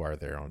people who are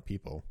their own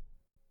people,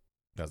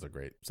 that was a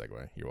great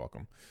segue. You're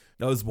welcome.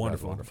 That was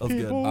wonderful. wonderful. That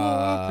was People good.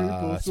 are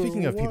people, so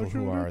Speaking of people why who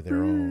should are it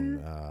their be?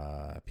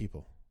 own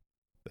people,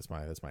 that's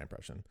my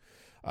impression.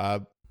 We're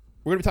going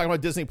to be talking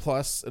about Disney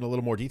Plus in a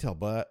little more detail,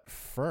 but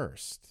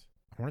first,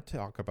 I want to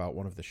talk about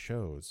one of the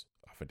shows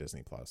off of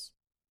Disney Plus.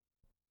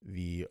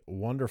 The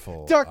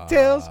wonderful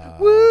DuckTales.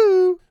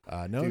 Woo!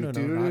 No, Every not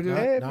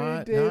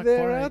day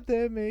they're quite. out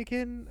there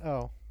making.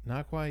 Oh.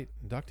 Not quite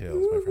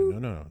DuckTales, my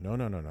friend.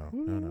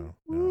 No.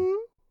 Woo.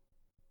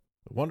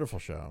 The wonderful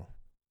show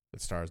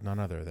that stars none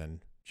other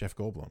than Jeff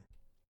Goldblum.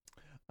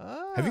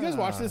 Ah. Have you guys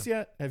watched this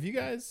yet? Have you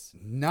guys?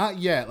 Not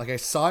yet. Like, I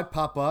saw it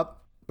pop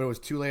up, but it was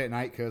too late at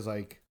night because,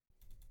 like,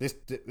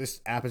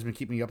 this app has been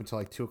keeping me up until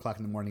like 2:00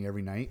 in the morning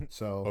every night.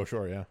 So Oh,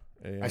 sure, yeah.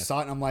 I saw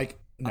it and I'm like,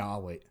 no,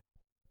 I'll wait.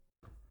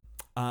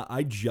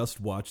 I just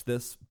watched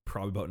this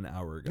probably about an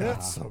hour ago.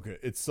 That's so good.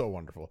 It's so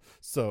wonderful.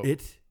 So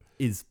It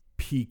is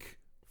peak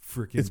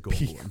freaking it's Goldblum.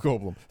 peak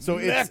Goldblum. So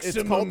it's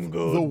Maximum called The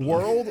Goldblum.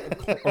 World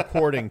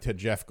According to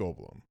Jeff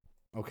Goldblum.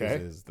 Okay.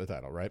 Is the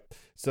title, right?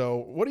 So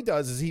what he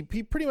does is he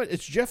pretty much,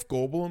 it's Jeff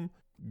Goldblum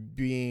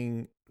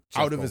being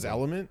Jeff out of his Goldblum.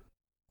 element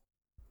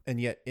and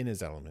yet in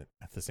his element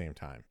at the same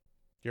time.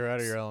 You're out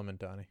of your element,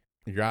 Donnie.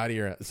 You're out of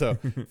your so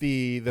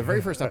the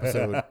very first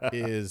episode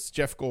is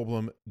Jeff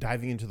Goldblum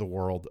diving into the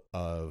world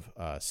of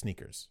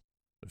sneakers,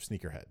 of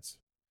sneakerheads.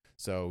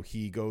 So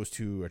he goes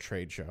to a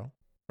trade show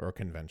or a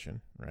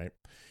convention, right?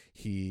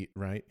 I'm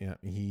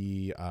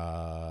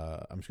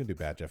just gonna do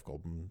bad Jeff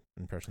Goldblum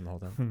impression the whole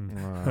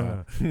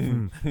time.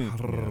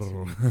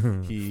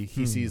 Yes.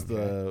 He sees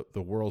the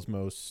world's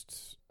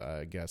most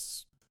I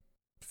guess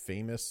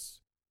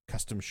famous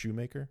custom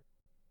shoemaker.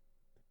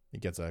 He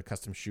gets a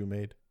custom shoe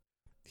made.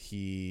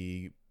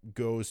 He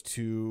goes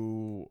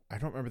to, I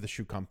don't remember the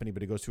shoe company,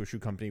 but he goes to a shoe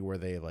company where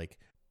they like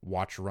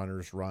watch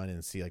runners run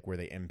and see like where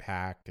they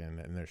impact and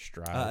their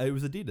stride. It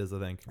was Adidas, I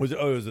think. It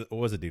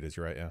was Adidas,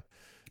 you're right? Yeah.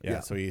 Yeah.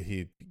 So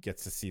he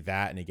gets to see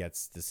that, and he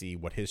gets to see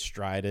what his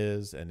stride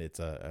is, and it's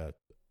a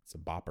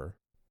bopper.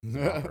 It's a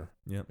bopper.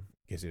 Yep. In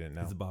case you didn't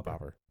know, It's a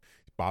bopper.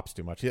 He bops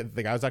too much. Yeah,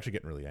 the guy was actually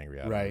getting really angry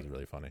at him. Right. It was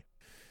really funny.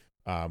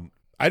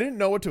 I didn't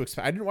know what to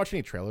expect. I didn't watch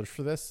any trailers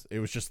for this. It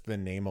was just the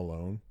name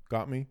alone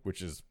got me,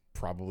 which is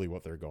probably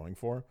what they're going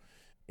for.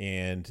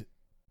 And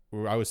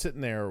I was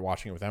sitting there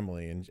watching it with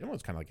Emily, and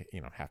Emily's kind of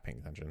like, half paying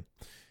attention.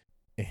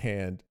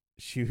 And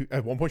she,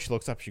 at one point, she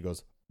looks up. She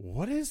goes,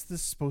 "What is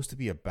this supposed to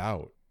be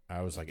about?"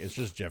 I was like, "It's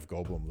just Jeff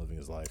Goldblum living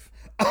his life."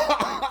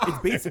 It's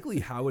basically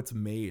how it's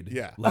made.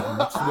 Yeah.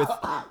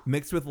 Like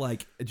mixed with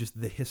like just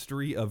the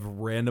history of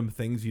random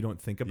things you don't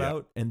think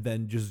about, and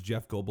then just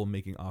Jeff Goldblum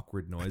making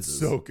awkward noises.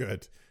 So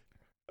good.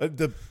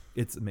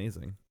 It's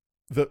amazing.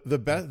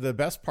 The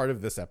best part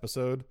of this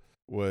episode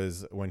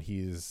was when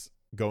he's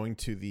going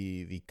to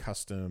the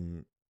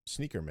custom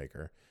sneaker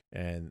maker,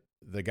 and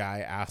the guy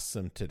asks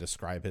him to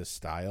describe his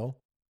style,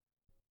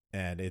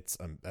 and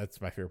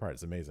that's my favorite part.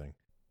 It's amazing.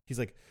 He's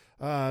like,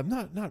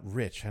 not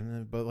rich,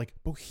 but like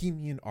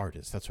bohemian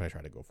artist. That's what I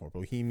try to go for.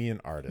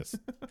 Bohemian artist,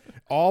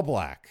 all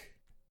black,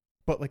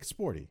 but like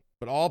sporty,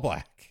 but all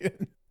black.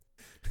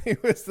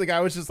 The guy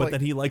was just But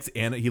like,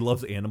 then he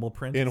loves animal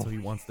print, Animal- so he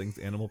wants things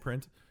animal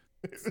print.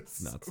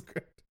 it's nuts. so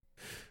good.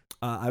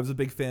 I was a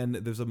big fan.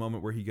 There's a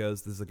moment where he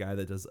goes, there's a guy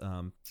that does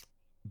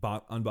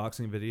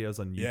unboxing videos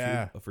on YouTube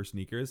Yeah. for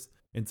sneakers.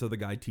 And so the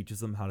guy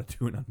teaches him how to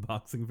do an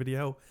unboxing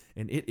video.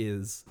 And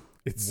it's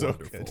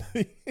wonderful. So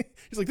good.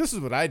 He's like, "This is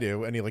what I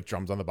do," and he like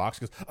drums on the box.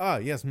 He goes, "Ah,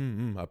 yes,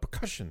 a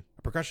percussion.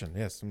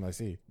 Yes, I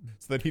see."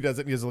 So then he does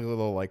it. And he does a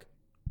little like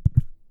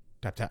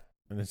tap tap,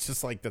 and it's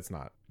just like, that's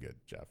not good,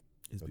 Jeff.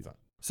 It's That's beautiful. not.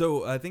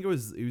 So I think it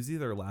was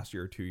either last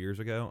year or 2 years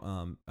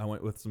ago. I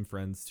went with some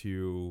friends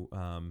to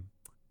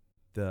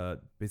the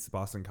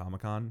Boston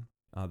Comic Con,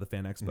 the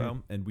Fan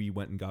Expo, and we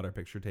went and got our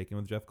picture taken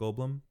with Jeff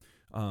Goldblum.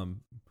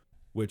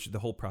 Which the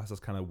whole process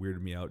kind of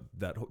weirded me out,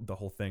 the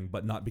whole thing,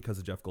 but not because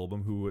of Jeff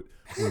Goldblum, who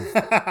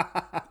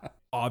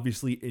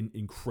obviously an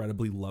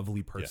incredibly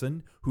lovely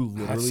person who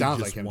literally sounds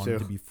just like him wanted too.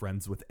 to be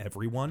friends with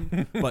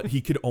everyone, but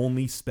he could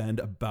only spend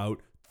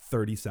about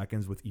 30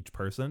 seconds with each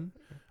person.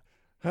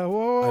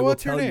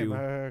 What's your tell name?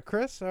 you-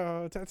 Chris?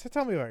 Tell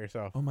me about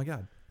yourself. Oh my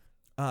God.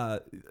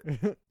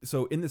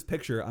 So in this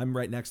picture, I'm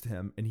right next to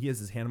him, and he has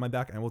his hand on my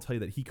back, and I will tell you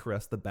that he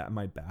caressed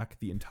my back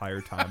the entire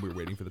time we were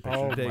waiting for the picture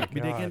Oh to my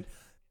be taken. God.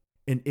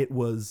 And it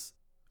was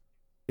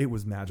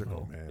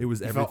magical. Oh, man. It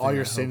was You everything felt all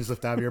your I sins hoped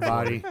lift out of your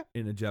body.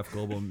 in a Jeff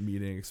Goldblum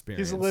meeting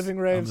experience. He's a living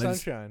ray of I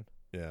just- sunshine.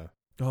 Yeah.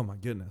 Oh my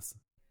goodness,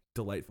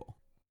 delightful.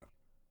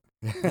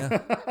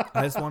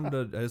 I just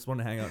wanted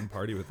to hang out and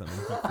party with him, and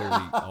he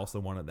clearly also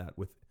wanted that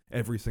with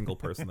every single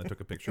person that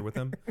took a picture with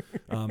him.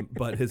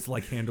 But his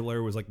like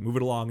handler was like, "Move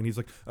it along," and he's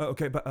like, "Oh,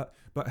 okay, but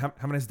have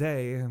a nice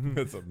day."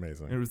 That's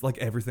amazing. It was like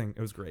everything.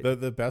 It was great.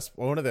 The best,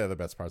 one of the other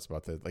best parts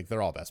about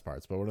they're all best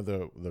parts, but one of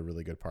the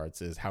really good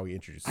parts is how he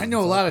introduces. I know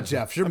a himself. lot of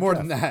Jeffs. You're I'm more Jeff.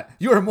 than that.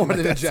 You are more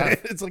than a That's Jeff.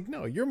 it. It's like,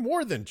 no, you're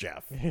more than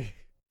Jeff.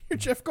 You're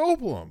Jeff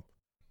Goldblum.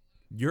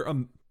 You're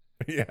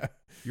Yeah.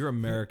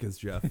 America's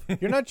Jeff.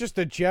 You're not just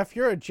a Jeff.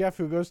 You're a Jeff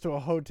who goes to a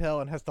hotel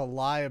and has to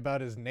lie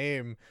about his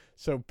name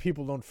so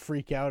people don't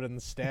freak out in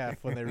the staff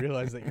when they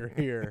realize that you're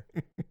here.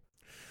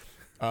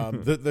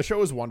 The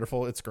show is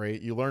wonderful. It's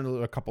great. You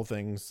learn a couple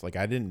things like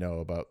I didn't know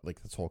about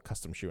like this whole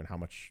custom shoe and how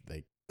much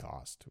they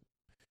cost.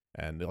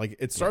 And like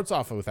it starts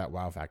off with that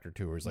wow factor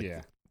too, where it's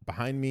like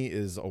behind me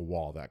is a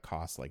wall that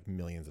costs like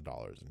millions of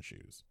dollars in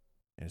shoes.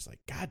 And it's like,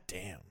 God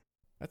damn,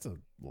 that's a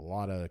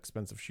lot of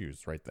expensive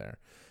shoes right there.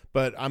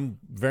 But I'm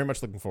very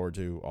much looking forward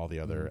to all the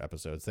other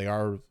episodes. They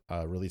are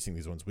releasing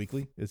these ones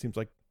weekly, it seems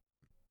like,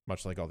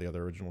 much like all the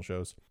other original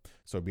shows.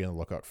 So be on the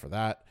lookout for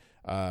that.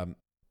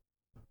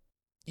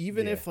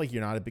 Even if like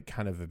you're not a big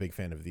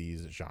fan of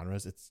these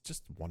genres, it's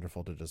just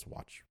wonderful to just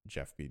watch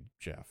Jeff be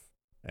Jeff.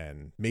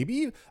 And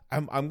maybe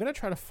I'm gonna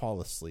try to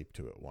fall asleep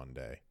to it one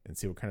day and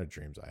see what kind of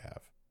dreams I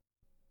have.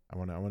 I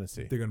want to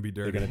see. They're gonna be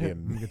dirty. They're gonna be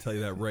I'm gonna tell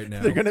you that right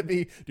now. They're gonna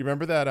be. Do you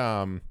remember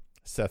that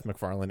Seth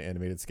MacFarlane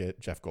animated skit,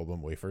 Jeff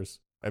Goldblum Wafers?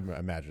 I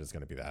imagine it's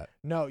gonna be that.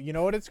 No, you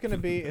know what it's gonna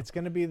be? It's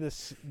gonna be the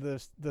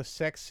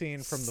sex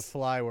scene from The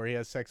Fly where he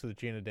has sex with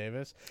Gina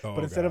Davis,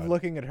 but instead of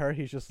looking at her,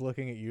 he's just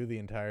looking at you the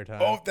entire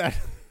time. Oh, that.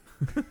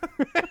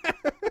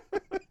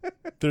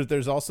 There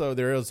is also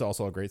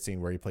a great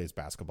scene where he plays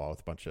basketball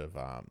with a bunch of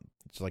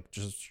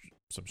just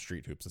some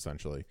street hoops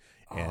essentially,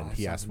 and that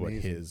he sounds asked what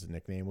amazing. his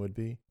nickname would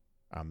be.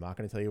 I'm not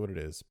going to tell you what it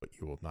is, but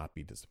you will not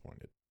be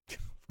disappointed. Of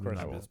course,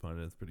 I I'm will.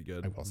 disappointed. It's pretty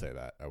good. I will say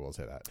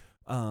that.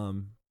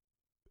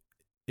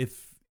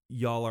 If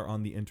y'all are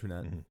on the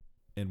internet Mhm.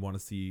 and want to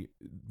see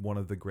one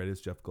of the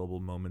greatest Jeff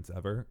Goldblum moments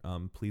ever,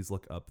 please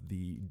look up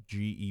the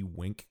GE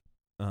Wink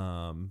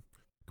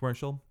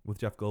commercial with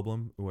Jeff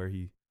Goldblum where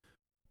he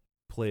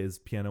plays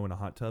piano in a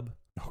hot tub.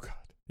 Oh God,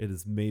 It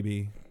is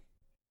maybe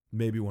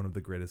one of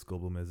the greatest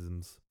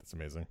Goldblumisms that's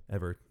amazing.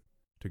 ever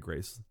to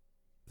grace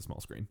the small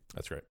screen.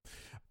 That's great.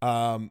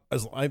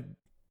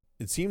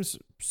 it seems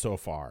so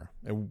far,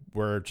 and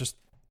we're just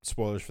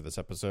spoilers for this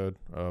episode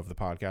of the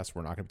podcast.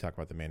 We're not going to be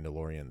talking about The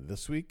Mandalorian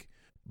this week,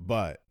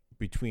 but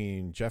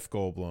between Jeff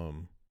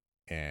Goldblum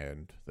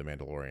and The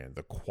Mandalorian,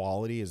 the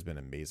quality has been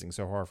amazing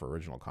so far for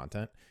original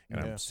content, and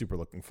Yeah. I'm super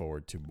looking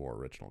forward to more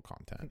original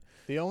content.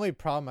 The only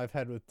problem I've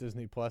had with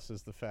Disney Plus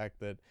is the fact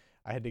that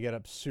I had to get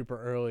up super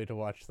early to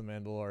watch The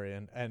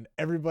Mandalorian, and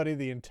everybody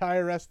the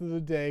entire rest of the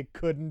day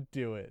couldn't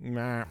do it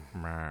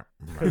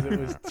because it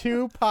was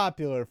too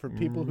popular for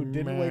people who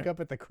didn't wake up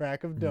at the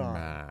crack of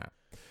dawn.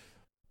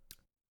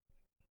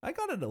 I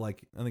got it at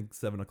like I think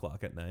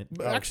 7:00 at night.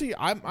 But actually,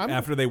 I'm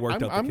After they worked out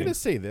the I'm going to kinks.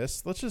 say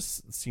this. Let's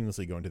just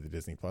seamlessly go into the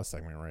Disney Plus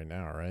segment right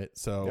now, all right?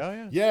 So, Oh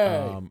yeah.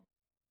 Yeah.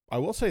 I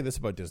will say this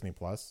about Disney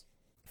Plus: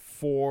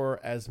 for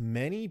as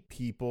many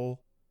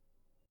people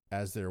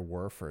as there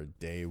were for a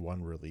day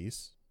one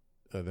release,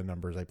 the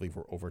numbers I believe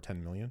were over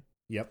 10 million.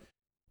 Yep.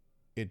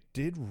 It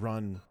did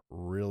run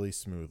really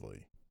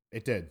smoothly.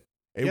 It did.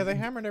 Yeah, they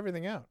hammered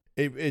everything out.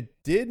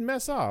 It did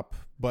mess up,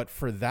 but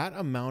for that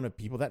amount of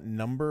people, that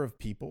number of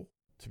people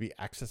to be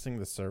accessing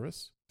the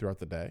service throughout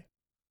the day,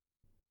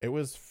 it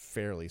was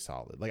fairly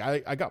solid. Like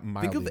I got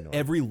mildly Think of annoyed.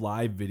 every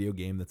live video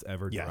game that's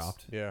ever Yes.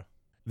 dropped. Yeah.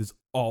 There's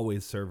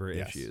always server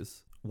Yes.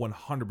 issues.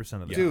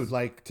 100% of the Dude, time.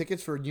 like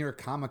tickets for New York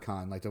Comic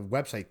Con, like the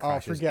website Oh,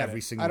 crashes forget every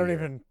it. single I don't year.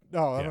 even.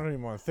 No, I Yeah. don't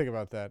even want to think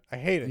about that. I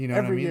hate it. You know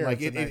Every what I mean? year,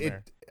 Like it's a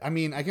nightmare. I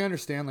mean, I can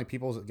understand like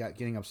people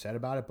getting upset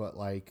about it, but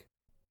like,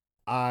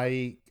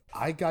 I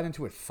got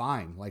into it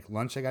fine. Like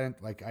lunch,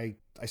 I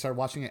started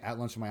watching it at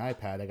lunch on my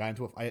iPad. I got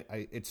into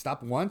it. It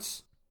stopped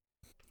once,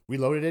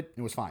 reloaded it,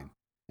 it was fine.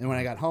 And when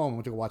I got home, I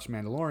went to go watch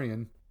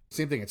Mandalorian.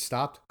 Same thing. It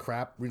stopped,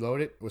 crap,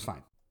 reloaded, it was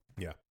fine.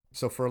 Yeah.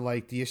 So for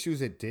like the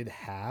issues it did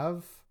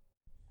have,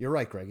 you're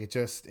right, Greg.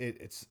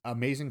 It's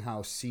amazing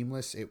how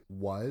seamless it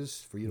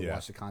was for you to Yeah.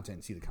 watch the content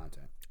and see the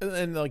content.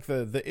 And like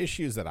the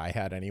issues that I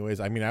had anyways,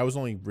 I mean, I was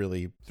only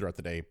really throughout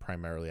the day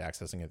primarily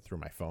accessing it through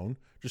my phone,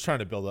 just trying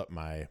to build up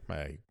my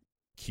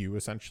queue,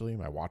 essentially,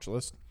 my watch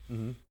list.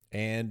 Mm-hmm.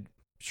 And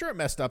sure, it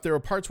messed up. There were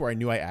parts where I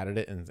knew I added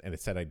it and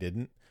it said I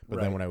didn't. But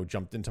then Right. when I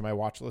jumped into my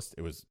watch list,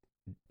 it was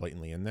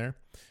blatantly in there.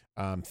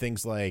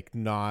 Things like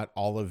not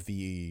all of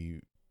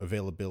the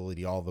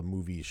availability, all the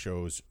movie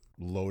shows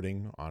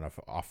loading on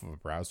off of a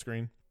browse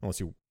screen, unless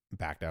you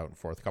backed out and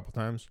forth a couple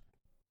times.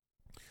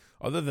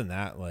 Other than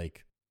that,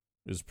 like,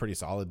 it was pretty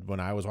solid. When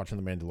I was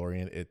watching The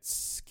Mandalorian, it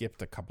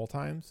skipped a couple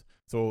times.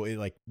 So it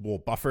like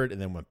buffered and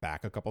then went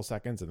back a couple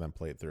seconds and then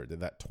played through. It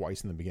did that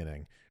twice in the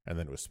beginning, and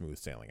then it was smooth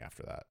sailing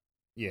after that.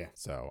 Yeah.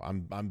 So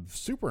I'm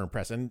super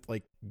impressed, and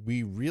like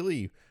we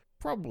really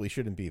probably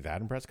shouldn't be that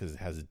impressed because it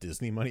has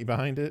Disney money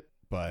behind it,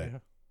 but Yeah.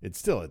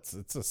 it's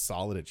a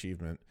solid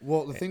achievement.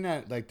 Well, the thing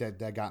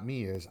that got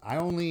me is I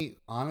only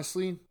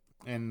honestly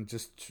and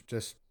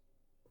just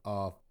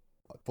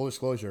full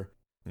disclosure,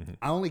 Mhm.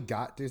 I only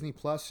got Disney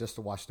Plus just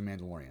to watch The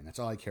Mandalorian. That's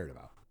all I cared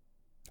about.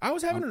 I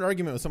was having an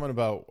argument with someone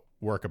about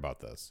work about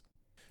this.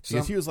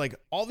 Because he was like,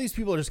 all these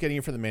people are just getting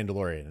it for The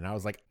Mandalorian. And I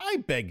was like, I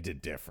beg to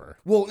differ.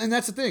 Well, and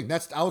that's the thing.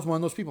 I was one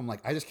of those people. I'm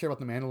like, I just care about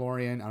The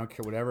Mandalorian. I don't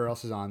care whatever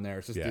else is on there.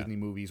 It's just Yeah. Disney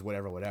movies,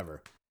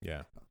 whatever.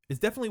 Yeah. It's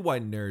definitely why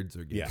nerds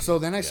are getting Yeah. it. So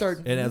then I Yes.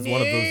 started. And as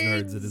one of those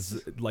nerds, it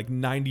is like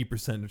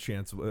 90%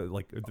 chance,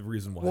 like the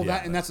reason why. Well,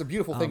 Yeah. that's the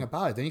beautiful thing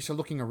about it. Then you start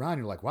looking around.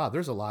 You're like, wow,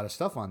 there's a lot of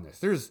stuff on this.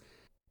 There's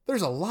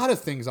a lot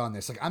of things on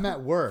this. Like I'm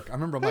at work. I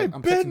remember Hey,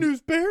 I'm Bad texting,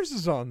 News Bears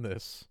is on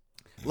this.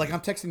 like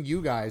I'm texting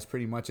you guys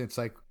pretty much. It's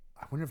like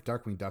I wonder if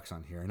Darkwing Duck's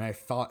on here, and I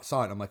saw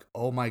it. I'm like,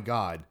 oh my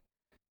god,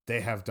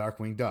 they have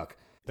Darkwing Duck.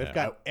 They've Yeah.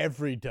 got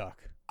every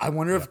duck. I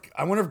wonder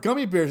if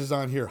Gummy Bears is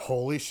on here.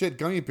 Holy shit,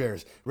 Gummy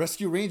Bears,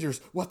 Rescue Rangers,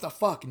 what the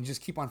fuck? And you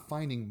just keep on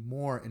finding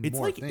more and It's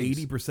more like things.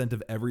 80%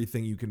 of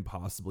everything you can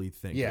possibly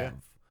think Yeah. of.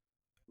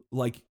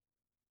 Like,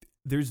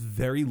 there's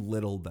very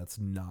little that's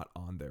not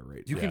on there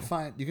right You now. can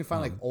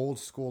find like old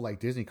school like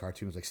Disney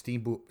cartoons like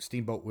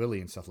Steamboat Willie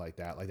and stuff like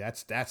that. Like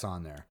that's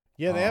on there.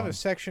 Yeah, they have a Um,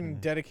 section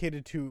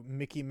dedicated to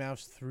Mickey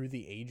Mouse through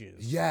the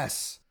ages.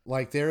 Yes.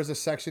 Like there is a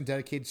section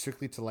dedicated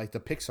strictly to like the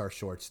Pixar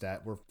shorts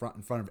that were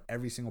in front of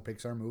every single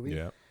Pixar movie.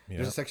 Yeah.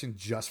 There's a section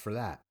just for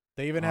that.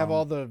 They even have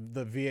all the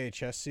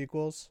VHS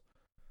sequels,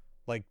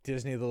 like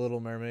Disney The Little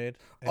Mermaid.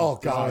 And Oh,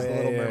 Disney's God. The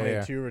Little Yeah, yeah, Mermaid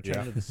yeah. 2, Return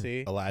Yeah. to the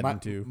Sea. Aladdin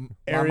too. My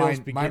Ariel's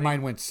my beginning.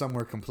 mind went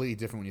somewhere completely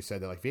different when you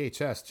said that. Like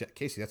VHS,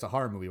 Casey, that's a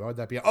horror movie. Why would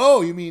that be?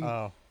 Oh, you mean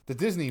Oh, the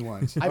Disney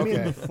ones? I mean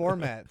Okay. the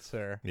format,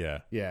 sir. Yeah.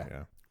 Yeah.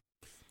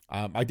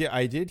 Yeah. I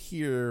did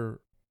hear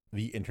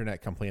the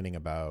internet complaining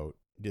about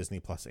Disney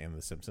Plus and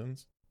The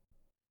Simpsons,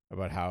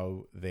 about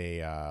how they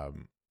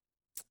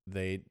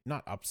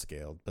not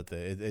upscaled, but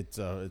it's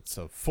a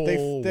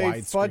full They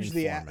widescreen fudge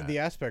format. the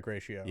aspect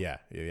ratio. yeah,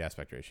 the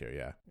aspect ratio,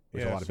 yeah,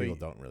 which Yeah, a lot of so people you-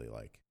 don't really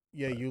like.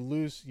 Yeah, you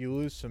lose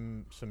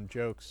some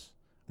jokes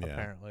Yeah.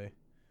 apparently.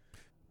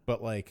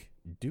 But like,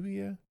 do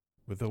you?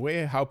 With the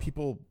way how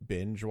people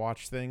binge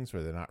watch things,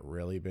 where they're not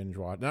really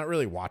not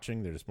really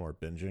watching, they're just more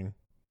binging.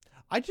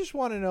 I just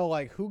want to know,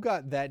 like, who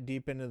got that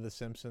deep into The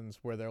Simpsons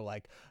where they're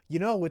like,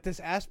 with this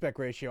aspect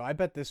ratio, I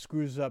bet this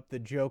screws up the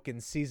joke in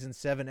season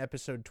 7,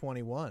 episode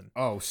 21.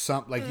 Oh,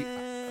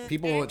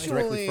 people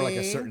directly for like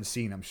a certain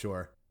scene, I'm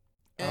sure.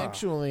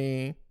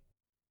 Actually,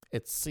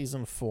 it's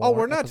season 4. Oh,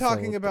 we're not episode-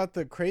 talking about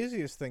the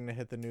craziest thing to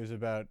hit the news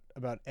about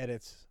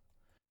edits.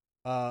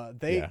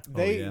 They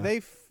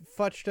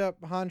fudged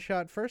up Han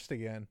Shot first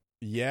again.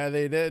 Yeah,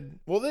 they did.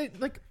 Well, they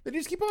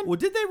just keep on. Well,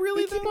 did they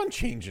really? They keep on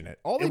changing it.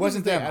 All they It do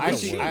wasn't is they them. add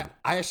the word.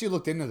 I actually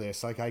looked into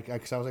this,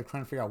 because I was like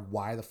trying to figure out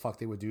why the fuck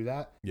they would do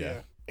that.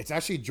 Yeah, It's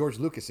actually George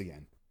Lucas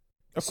again.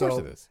 of course So-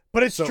 it is.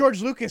 But it's So-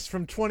 George Lucas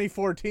from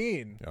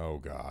 2014. Oh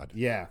God,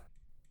 Yeah,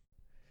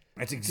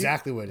 that's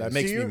exactly what it that is.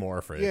 makes Do me you- more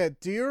afraid. Yeah,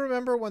 do you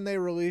remember when they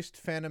released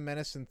Phantom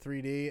Menace in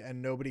 3D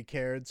and nobody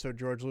cared? So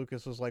George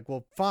Lucas was like,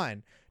 well,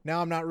 fine.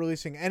 Now I'm not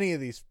releasing any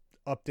of these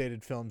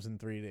updated films in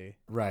 3D.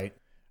 Right.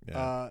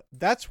 Yeah.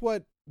 That's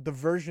what the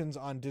versions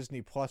on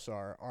Disney Plus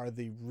are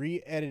the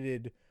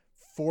re-edited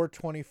for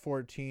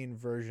 2014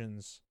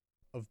 versions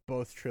of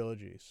both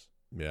trilogies.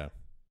 Yeah.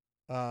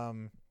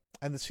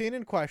 And the scene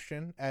in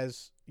question,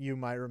 as you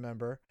might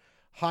remember,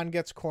 Han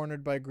gets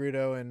cornered by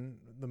Greedo in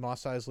the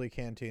Mos Eisley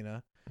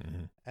Cantina,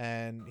 Mhm.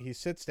 and he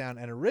sits down.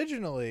 And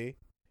originally,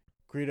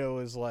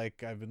 Greedo is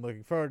like, "I've been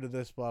looking forward to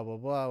this, blah blah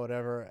blah,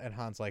 whatever." And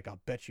Han's like, "I'll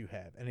bet you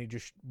have," and he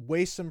just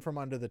wastes him from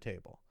under the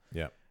table.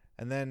 Yeah.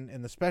 And then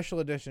in the special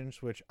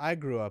editions, which I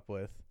grew up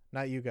with,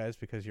 not you guys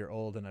because you're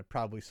old and I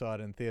probably saw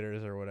it in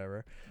theaters or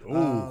whatever.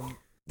 Ooh.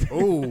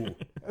 Ooh.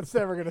 It's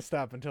never gonna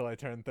stop until I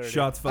turn 30.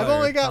 Shots I've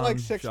only fired. got like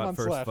Tom 6 shot months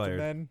first left, fired.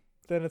 and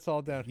then it's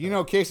all downhill. You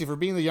know, Casey, for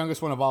being the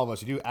youngest one of all of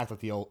us, you do act like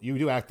the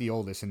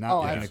oldest, and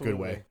not in a good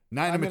way, absolutely.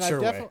 not in a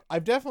mature way.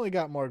 I've definitely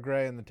got more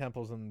gray in the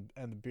temples and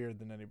the beard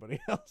than anybody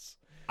else.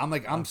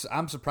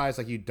 I'm surprised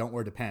like you don't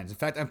wear Depends. In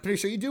fact, I'm pretty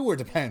sure you do wear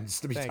Depends.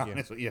 To be Thank you.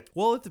 honest with you.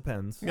 Well, it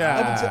depends. Yeah.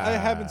 I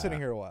have been sitting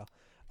here a while.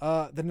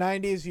 The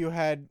 90s, you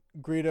had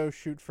Greedo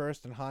shoot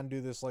first and Han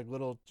do this like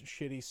little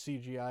shitty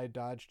CGI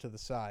dodge to the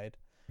side.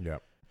 Yeah.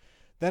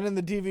 Then in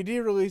the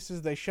DVD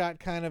releases, they shot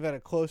kind of at a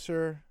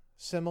closer,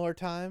 similar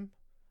time,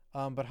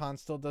 but Han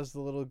still does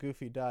the little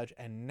goofy dodge.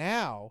 And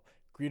now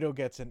Greedo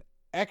gets an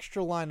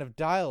extra line of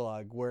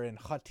dialogue where in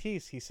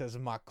Huttese he says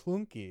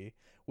Maklunki,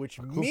 which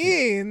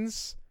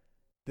means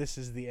this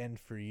is the end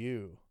for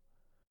you,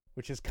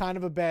 which is kind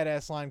of a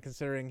badass line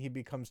considering he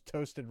becomes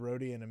Toasted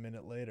Rodian a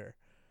minute later.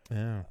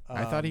 Yeah.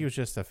 I thought he was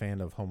just a fan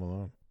of Home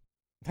Alone.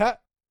 Ha!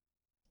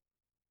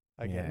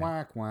 I get Yeah. it.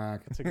 Whack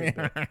whack. That's a good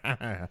bit.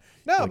 no,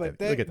 No, but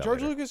look at that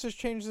George later. Lucas has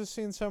changed this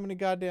scene so many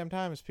goddamn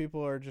times.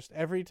 People are just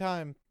every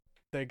time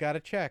they got to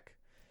check,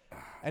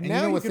 and And now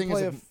you know you what can thing is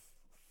play that-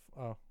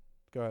 oh,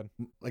 go ahead.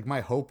 Like my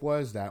hope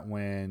was that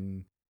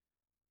when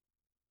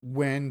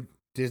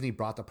Disney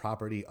brought the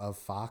property of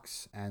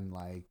Fox and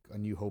like A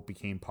New Hope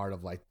became part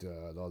of like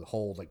the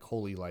whole like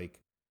holy like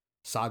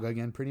saga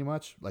again, pretty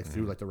much like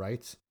through like the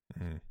rights.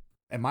 Mhm.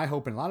 And my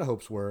hope and a lot of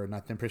hopes were, and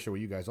I'm pretty sure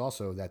with you guys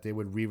also, that they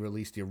would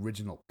re-release the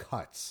original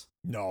cuts.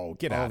 No,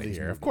 get All out of these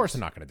here. movies. Of course,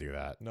 I'm not going to do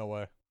that. No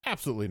way.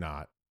 Absolutely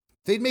not.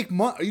 They'd make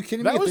money. Are you kidding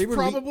me? That If was they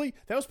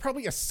that was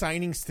probably a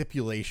signing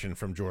stipulation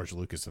from George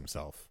Lucas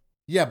himself.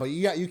 Yeah, but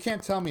you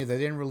can't tell me they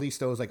didn't release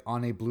those like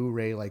on a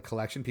Blu-ray like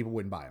collection. People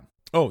wouldn't buy them.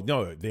 Oh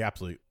no, they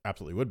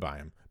absolutely would buy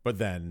him. But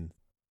then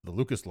the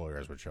Lucas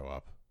lawyers would show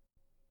up,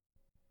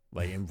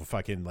 like in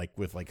fucking like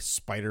with like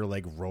spider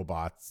leg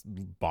robots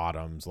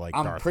bottoms. Like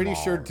I'm Darth pretty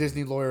sure Maul.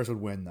 Disney lawyers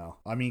would win, though.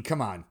 I mean, come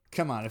on.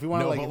 If you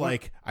want No, to but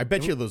like I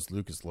bet you those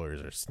Lucas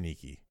lawyers are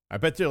sneaky. I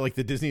bet you like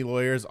the Disney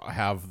lawyers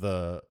have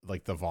the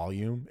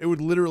volume. It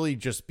would literally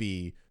just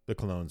be the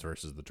clones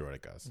versus the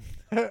droidicas.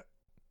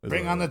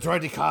 bring on the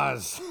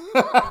droidicas.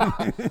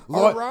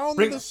 Around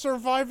bring, the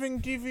surviving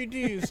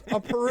DVDs, a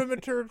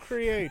perimeter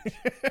create.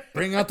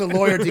 bring out the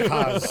lawyer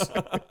decas.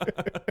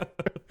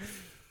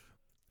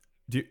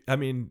 I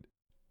mean,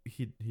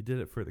 he did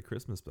it for the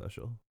Christmas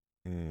special.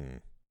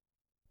 Mm.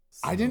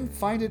 I didn't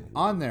find it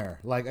on there.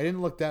 Like I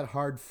didn't look that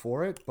hard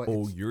for it, but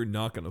Oh, it's, you're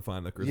not gonna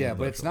find the Christmas. yeah,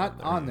 but it's special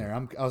not on there.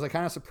 I was like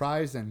kind of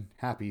surprised and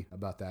happy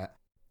about that.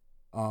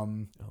 Oh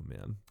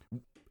man,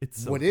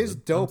 it's so what is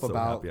good. dope I'm so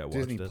about happy I watched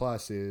Disney it.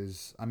 Plus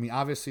is, I mean,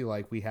 obviously,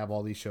 like we have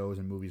all these shows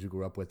and movies we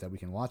grew up with that we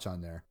can watch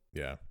on there,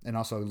 Yeah, and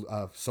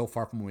also so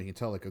far from what we can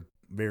tell, like a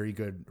very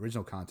good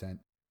original content.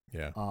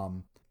 yeah.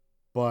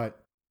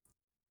 But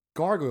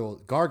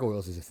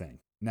gargoyles is a thing.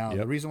 Now, Yep.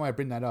 the reason why I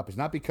bring that up is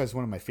not because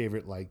one of my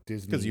favorite like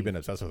Disney. Because you've been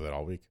obsessed with it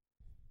all week.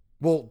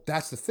 Well,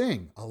 that's the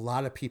thing. A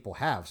lot of people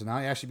have. So now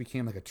it actually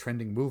became like a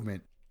trending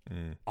movement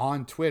Mm.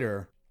 on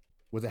Twitter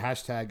with the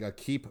hashtag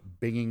keep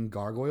bigging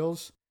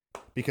gargoyles,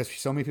 because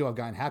so many people have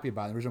gotten happy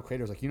about it. The original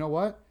creator was like, you know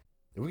what?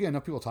 If we get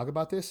enough people to talk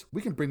about this,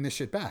 we can bring this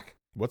shit back.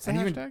 What's the And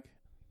even-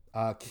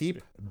 hashtag?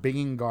 Keep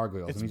bigging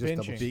gargoyles. It's Let me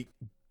just binging.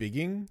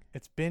 Bigging?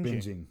 It's binging.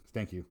 binging.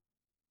 Thank you.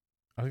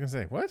 I was gonna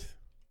say what?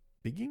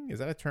 Bigging? Is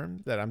that a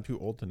term that I'm too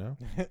old to know?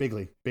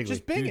 Bigly.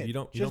 Just bing Dude, it. you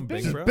don't Just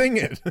bing, bing bro? Bing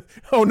it.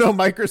 Oh no,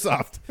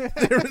 Microsoft.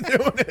 They're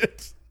doing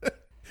it.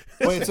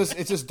 But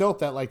it's just dope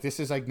that like this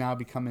is like now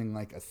becoming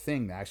like a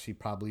thing to actually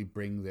probably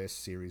bring this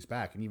series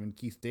back. And even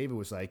Keith David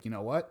was like, you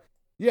know what?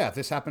 Yeah, if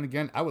this happened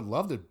again, I would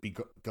love to be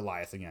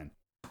Goliath again.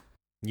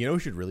 You know who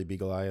should really be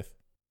Goliath?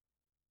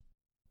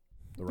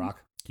 The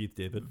Rock. Keith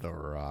David. The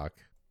Rock.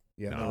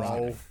 Yeah, No, The I'm Rock.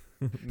 kidding.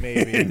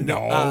 Maybe.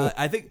 No.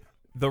 I think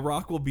The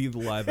Rock will be the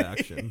live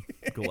action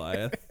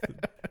Goliath.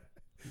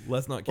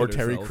 Let's not kid Or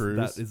Terry ourselves.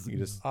 Crews. That is You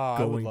just- Oh, I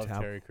would going love to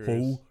Terry Crews.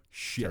 Oh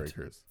shit! Terry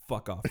Crews.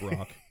 Fuck off,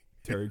 Rock.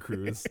 Terry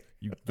Crews.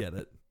 You get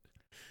it.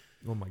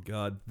 Oh my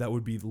god, that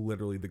would be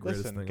literally the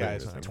greatest Listen, thing.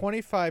 guys, of all time.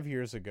 25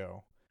 years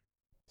ago,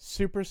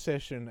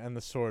 superstition and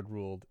the sword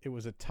ruled. It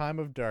was a time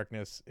of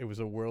darkness. It was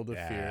a world of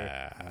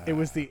fear. It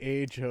was the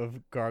age of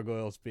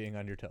gargoyles being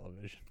on your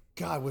television.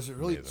 God, was it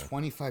really Amazing.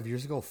 25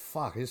 years ago?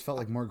 Fuck, I just felt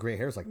like more gray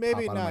hairs like Maybe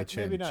pop out of my not.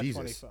 chin. Maybe not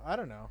Jesus. 25. I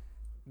don't know.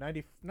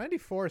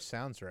 94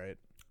 sounds right.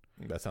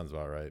 That sounds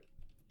about right.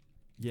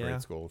 Yeah,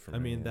 Grade school for I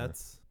me, mean yeah.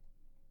 that's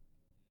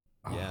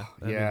Yeah,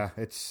 I mean- yeah.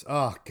 It's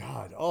oh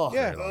god, oh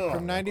Yeah, oh,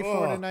 from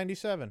 94 oh. to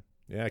 97.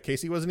 Yeah,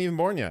 Casey wasn't even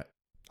born yet.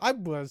 I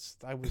was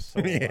so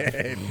alive.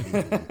 Yeah.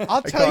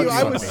 I'll tell called you, you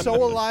I on was it. so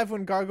alive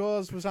when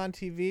Gargoyles was on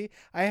TV.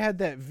 I had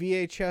that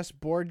VHS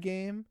board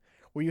game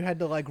where you had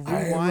to like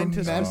rewind to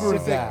remember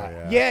specific.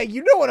 that. Yeah,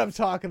 you know what I'm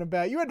talking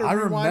about. You had to I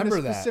rewind to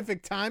remember that.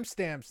 specific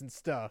timestamps and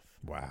stuff.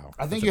 Wow.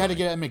 I think you had to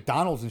get it at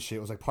McDonald's and shit.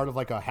 It was like part of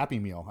like a Happy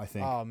Meal, I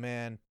think. Oh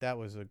man, that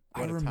was a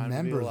I what a time to be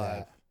remember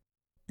alive. that.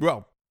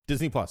 Well,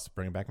 Disney Plus,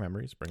 bringing back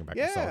memories, bringing back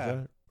Yeah.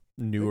 nostalgia,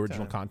 new Big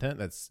original time. content.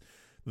 That's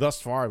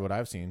thus far what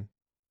I've seen.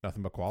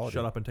 Nothing but quality.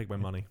 shut up and take my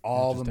money.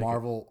 All just the take it.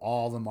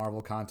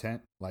 Marvel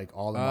content, like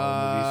all the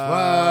Marvel movies,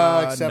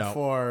 well, except no.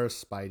 for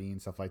Spidey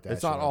and stuff like that.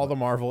 It's not sure, all but- the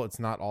Marvel. It's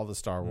not all the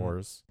Star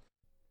Wars.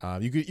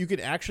 You could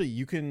actually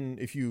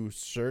if you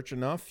search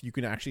enough, you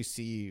can actually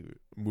see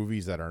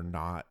movies that are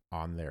not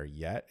on there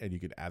yet, and you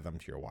could add them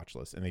to your watch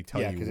list, and they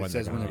tell Yeah, you 'cause it when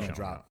says they're when gonna they're be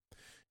gonna showing drop. up.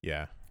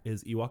 Yeah,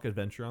 Is Ewok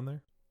Adventure on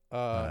there?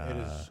 It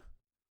is.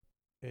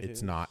 it's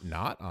is- not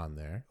on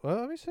there.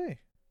 Well, let me see.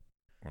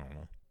 I don't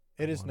know.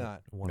 It I is want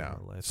not. I want it on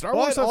No, my list. Star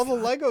Wars But stuff. all the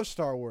Lego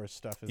Star Wars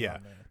stuff is Yeah.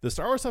 on there. The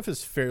Star Wars stuff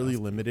is fairly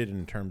limited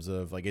in terms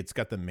of like it's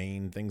got the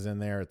main things in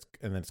there.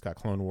 And then it's got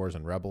Clone Wars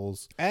and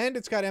Rebels. And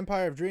it's got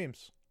Empire of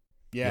Dreams,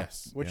 Yeah.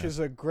 Yes, which yeah. is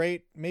a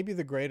great, maybe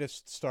the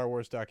greatest Star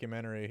Wars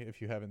documentary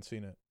if you haven't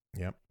seen it.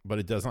 Yep, but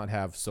it does not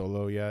have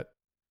Solo yet,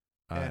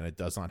 Eh. and it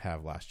does not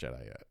have Last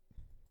Jedi yet.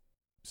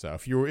 So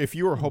if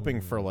you were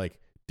hoping for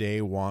like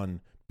day one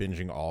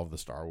binging all of the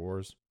Star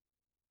Wars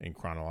in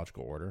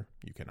chronological order,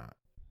 you cannot.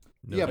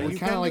 No, Yeah, But but we you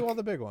kinda can like- do all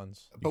the big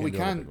ones. But You we can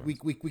do all the kind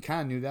big we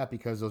kind of knew that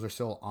because those are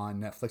still on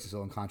Netflix, are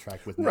still in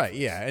contract with Netflix. Right,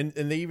 yeah, and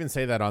they even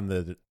say that on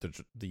the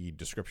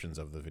descriptions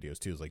of the videos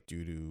too. Is like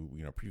due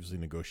to previously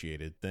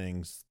negotiated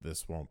things,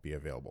 this won't be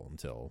available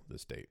until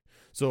this date.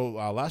 So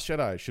Last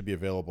Jedi should be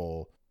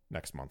available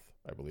next month,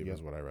 I believe, Yep.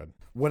 is what I read.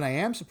 What I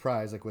am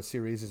surprised, like what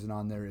series isn't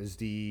on there, is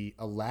the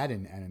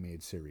Aladdin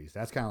animated series.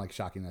 That's kind of like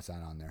shocking that's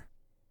not on there.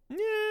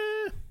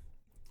 Yeah,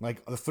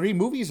 Like the 3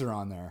 movies are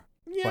on there,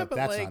 yeah, but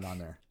that's like, not on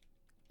there.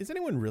 Is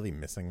anyone really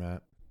missing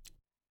that?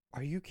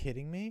 Are you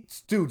kidding me?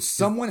 Dude,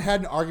 someone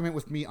had an argument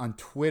with me on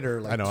Twitter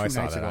like I know, 2 I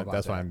saw nights ago that. about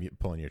That's that. why I'm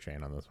pulling your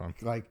chain on this one.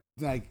 Like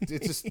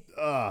it's just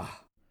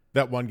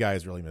That one guy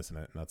is really missing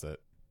it, and that's it.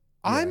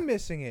 I'm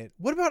missing it.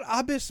 What about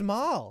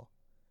Abismal?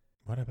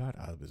 What about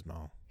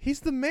Abismal?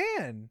 He's the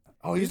man.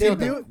 Oh, he's Debu-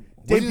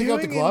 got the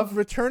debuting glove. in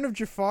Return of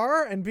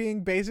Jafar and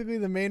being basically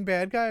the main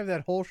bad guy of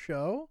that whole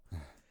show,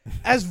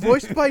 as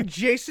voiced by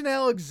Jason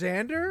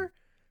Alexander.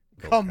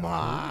 Come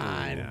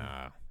on.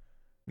 No,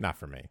 not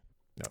for me.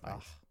 No,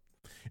 Ugh.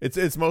 thanks.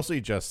 It's mostly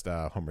just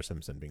Homer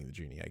Simpson being the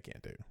genie. I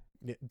can't do.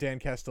 Yeah, Dan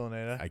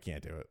Castellaneta. I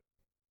can't do it.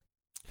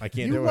 I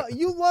can't You, do it.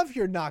 you love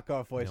your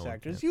knockoff voice No one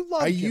actors. can. You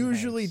love. I Jim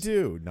usually Hanks.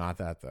 do. Not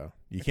that though.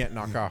 You can't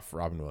knock off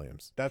Robin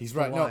Williams. That's He's the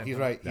right. No, line, he's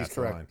huh? right. He's That's the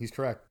correct. line. He's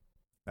correct.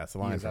 That's the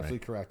He line is for me.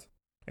 absolutely correct.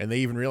 And they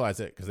even realized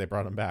it because they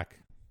brought him back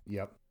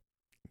Yep.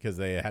 because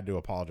they had to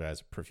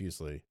apologize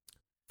profusely.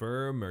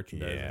 for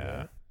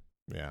merchandise.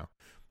 Yeah.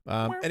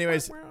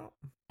 Anyways,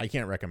 I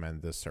can't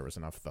recommend this service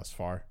enough thus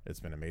far. It's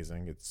been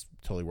amazing. It's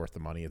totally worth the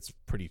money. It's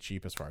pretty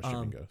cheap as far as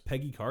shipping goes.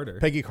 Peggy Carter.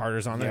 Peggy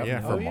Carter's on there, Yep.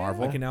 yeah, for Oh, yeah.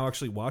 Marvel. I can now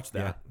actually watch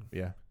yeah, that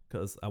yeah.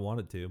 because I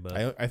wanted to, but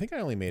I think I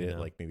only made it Yeah.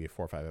 like maybe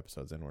 4 or 5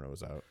 episodes in when it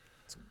was out.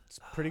 It's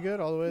pretty good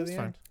all the way to It's the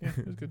fine. end. Yeah,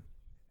 it was good.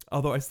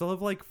 although I still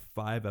have like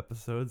 5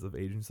 episodes of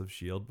Agents of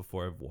S.H.I.E.L.D.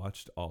 before I've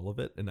watched all of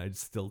it, and I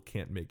just still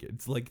can't make it.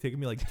 It's like taking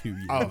me like 2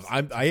 years. Oh, to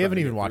I try haven't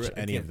to even get watched through it.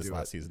 I any can't of this do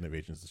last it. season of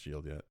Agents of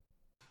S.H.I.E.L.D. yet.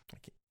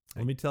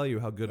 Let me tell you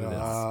how good it is.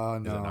 Oh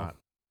Is it no. not?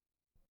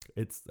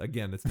 It's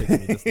again, it's taking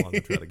me this long to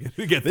try to get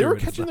They through were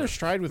it. catching their It's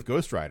stride with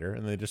Ghost Rider,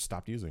 and they just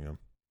stopped using them.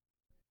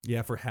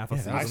 yeah for half a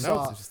Yeah, season. I It's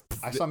saw. It's just-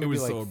 I saw it maybe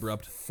was like so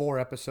abrupt. 4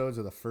 episodes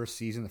of the first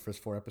season, the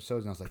first 4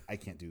 episodes, and I was like, I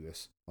can't do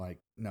this. Like,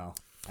 no,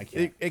 I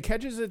can't. It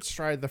catches its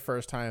stride the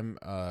first time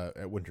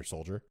at Winter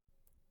Soldier,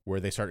 where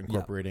they start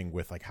incorporating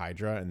with like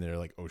Hydra, and they're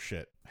like, "Oh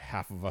shit,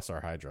 half of us are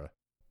Hydra.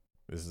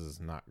 This is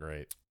not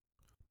great."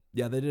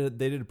 Yeah, they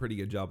did a pretty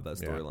good job of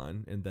that Yeah.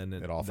 storyline, and then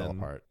It all fell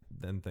apart,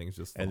 Then things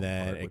just and fell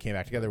then apart it with- came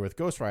back together with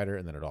Ghost Rider,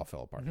 and then it all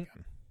fell apart Mhm.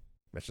 again.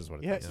 That's just what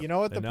it Yeah, is. you know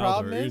what the And now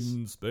problem they're is?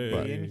 in The space.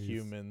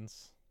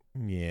 Inhumans.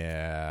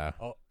 Yeah,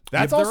 Oh,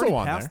 that's they're also already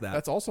on past there. that.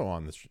 That's also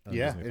on this. On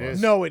Yeah, Disney it Plus.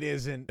 is. no, it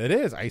isn't. It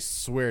is. I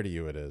swear to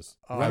you, it is.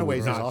 Oh, I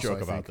Runaways would is not also, joke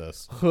I about think.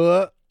 this.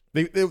 Huh.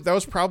 That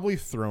was probably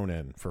thrown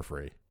in for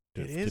free.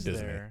 to It is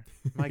Disney. there.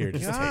 My Here,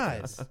 just take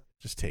God. this.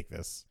 Just take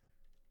this.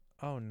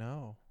 Oh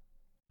no.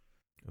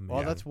 I mean, Well,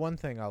 Yeah. that's one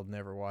thing I'll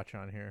never watch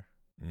on here.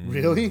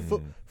 Really?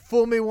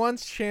 Fool me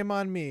once, shame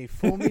on me.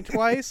 Fool me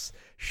twice,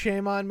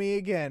 shame on me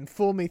again.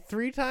 Fool me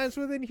 3 times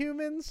with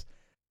Inhumans.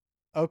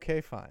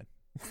 Okay, fine.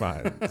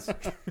 Fine. It's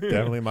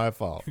definitely my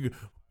fault.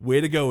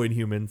 way to go,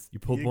 Inhumans. You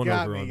pulled You one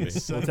got over me, on you me.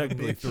 son Well, of a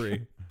technically bitch.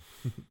 3.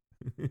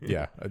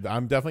 Yeah,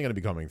 I'm definitely going to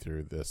be coming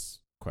through this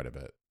quite a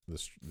bit.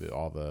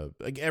 All the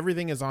like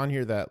everything is on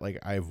here that like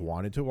I've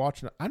wanted to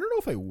watch. And I don't know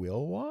if I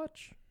will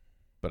watch,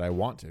 but I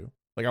want to.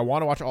 Like I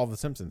want to watch all the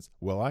Simpsons.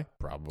 Will I?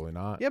 Probably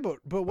not. Yeah, but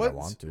I what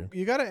want to.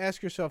 you got to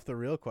ask yourself the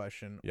real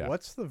question. Yeah.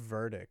 What's the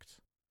verdict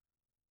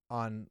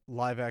on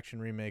live action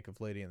remake of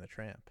Lady and the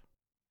Tramp?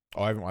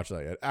 Oh, I haven't watched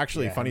that yet.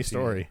 Actually, Yeah, I funny haven't seen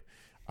story.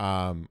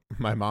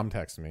 My mom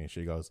texted me.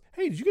 She goes,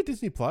 "Hey, did you get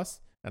Disney Plus?"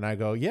 And I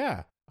go,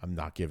 "Yeah." I'm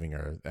not giving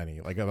her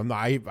any. Like I'm not.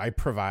 I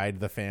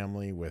provide the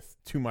family with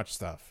too much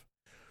stuff.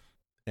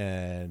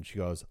 And she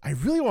goes, "I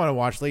really want to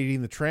watch Lady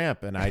and the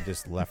Tramp," and I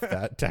just left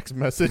that text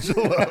message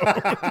alone.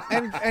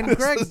 And This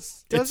Greg,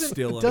 is-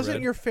 still doesn't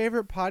unread. your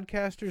favorite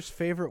podcaster's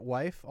favorite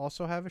wife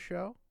also have a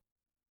show?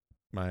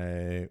 what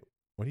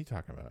are you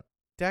talking about?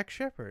 Dak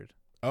Shepard.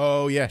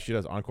 Oh yeah, she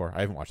does Encore.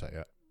 I haven't watched that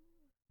yet.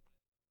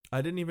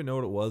 I didn't even know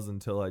what it was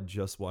until I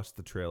just watched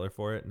the trailer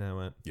for it, and I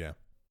went, Yeah.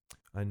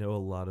 I know a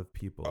lot of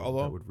people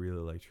Although- that would really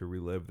like to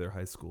relive their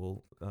high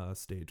school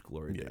stage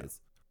glory Yeah. days.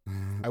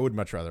 I would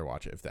much rather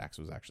watch it if Dax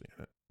was actually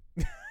in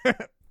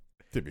it.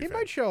 To be He fair.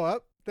 might show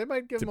up. They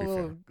might give To him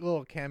a be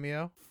little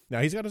cameo.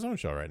 No, he's got his own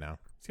show right now.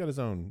 He's got his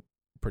own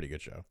pretty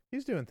good show.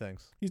 He's doing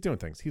things. He's doing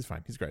things. He's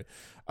fine. He's great.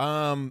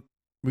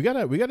 We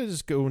gotta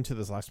just go into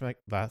this last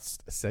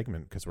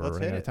segment because we're Let's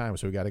running hit out of it. time.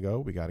 So we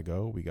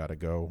gotta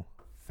go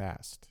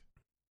fast.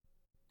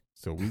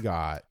 So we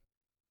got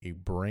a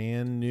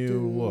brand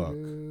new look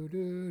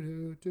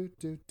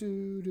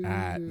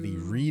at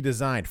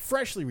the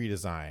freshly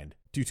redesigned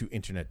due to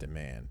internet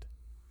demand,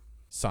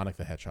 Sonic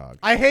the Hedgehog.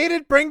 I hate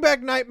it. Bring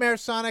back Nightmare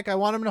Sonic. I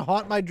want him to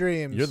haunt my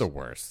dreams. You're the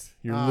worst.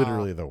 You're Ah.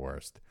 literally the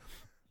worst.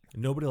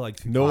 Nobody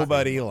likes you.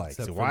 Nobody likes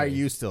except it. for Why are me.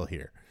 you still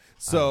here? I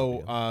So,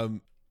 love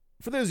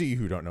for those of you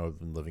who don't know, have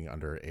been living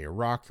under a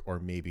rock or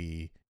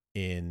maybe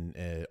in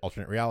an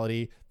alternate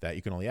reality that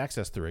you can only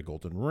access through a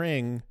golden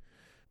ring.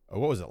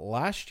 What was it?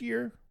 Last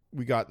year,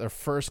 we got the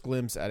first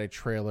glimpse at a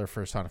trailer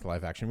for Sonic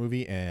live action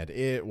movie, and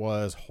it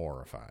was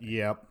horrifying.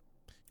 Yep.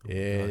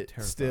 It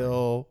terrifying.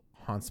 still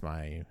haunts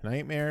my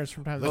nightmares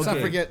from time to Let's time.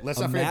 not forget. Let's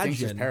not forget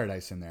Gangster's Imagine-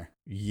 Paradise in there.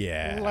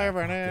 Yeah.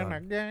 Living Oh, in God.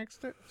 a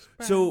gangster.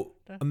 So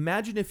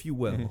imagine, if you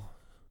will, Mhm.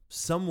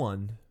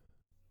 someone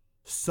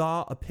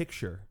saw a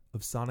picture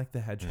of Sonic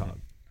the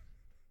Hedgehog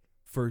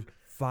for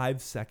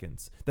 5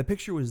 seconds. The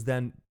picture was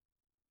then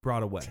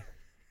brought away.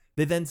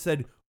 They then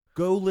said,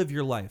 go live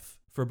your life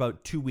for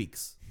about 2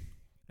 weeks.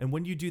 And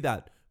when you do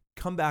that,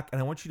 come back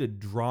and I want you to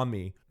draw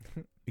me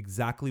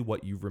exactly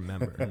what you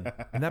remember.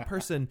 And that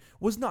person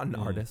was not an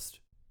Mm. artist.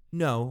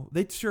 No,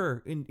 they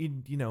sure in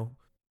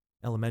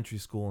elementary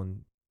school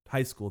and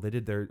high school they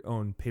did their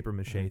own paper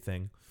mache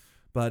thing,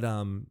 but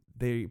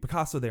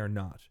Picasso they are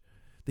not.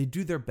 They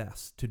do their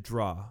best to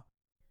draw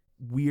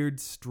weird,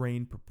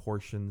 strained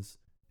proportions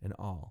and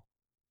all.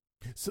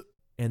 So-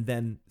 And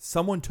then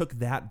someone took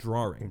that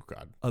drawing Oh,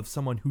 God. of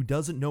someone who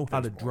doesn't know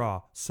how There's to more.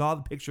 draw, saw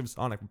the picture of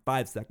Sonic for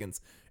 5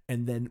 seconds,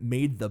 and then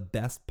made the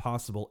best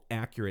possible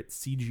accurate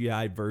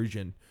CGI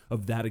version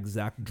of that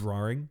exact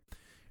drawing.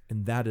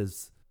 And that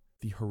is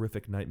the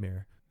horrific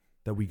nightmare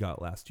that we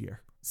got last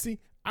year. See,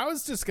 I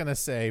was just going to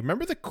say,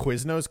 remember the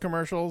Quiznos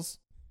commercials?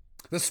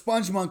 The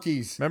Sponge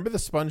Monkeys. Remember the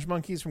Sponge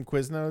Monkeys from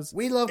Quiznos?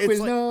 We love It's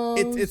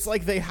Quiznos. it's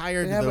like they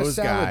hired They have a those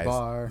salad guys,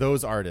 bar.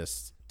 those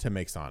artists, to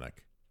make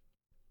Sonic.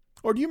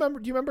 Or do you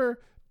remember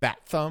Bat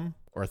Thumb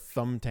or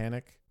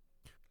Thumbtanic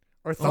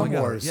Or Oh Thumb my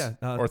God, Wars. Yeah.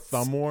 or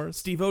Thumb Wars?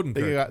 Steve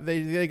Odenkirk.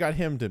 They got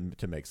him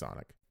to make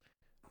Sonic.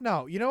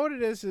 No, you know what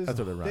it is? That's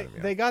what it reminded me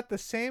of. They got the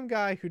same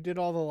guy who did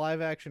all the live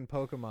action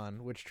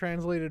Pokemon, which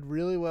translated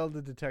really well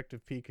to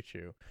Detective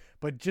Pikachu,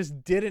 but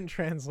just didn't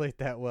translate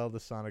that well to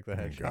Sonic the Oh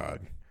my Hedgehog.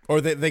 God. Or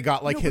they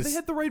got like No, but his they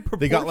had the right proportions.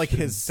 they got like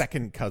his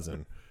second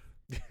cousin.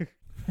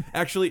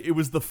 Actually, it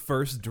was the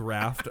first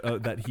draft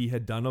that he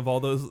had done of all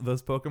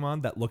those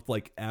Pokemon that looked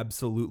like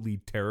absolutely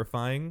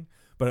terrifying,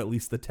 but at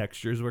least the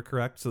textures were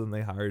correct. So then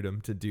they hired him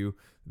to do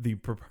the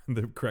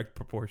correct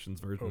proportions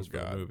versions for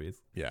the God.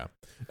 movies. Yeah.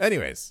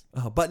 Anyways,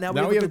 But now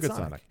Now we we have have a a good good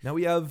Sonic. Sonic. Now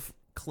we have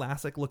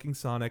classic looking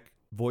Sonic,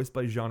 voiced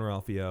by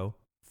Jean-Ralphio.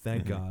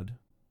 Thank Mhm. God.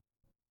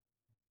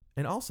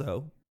 And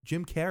also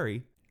Jim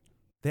Carrey.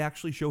 They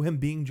actually show him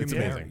being Jim It's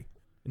Carrey, amazing.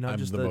 and not I'm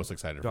just the a most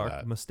excited for dark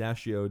that.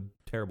 mustachioed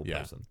terrible Yeah.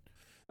 person.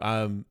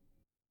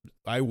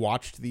 I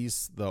watched the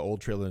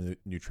old trailer and the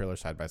new trailer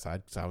side by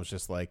side because I was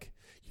just like,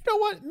 you know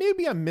what?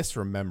 Maybe I'm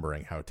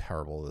misremembering how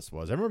terrible this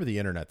was. I remember the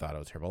internet thought it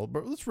was terrible,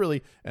 but let's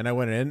really. And I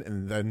went in,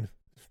 and then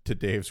to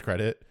Dave's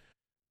credit,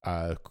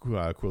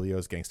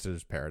 Coolio's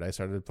Gangster's Paradise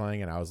started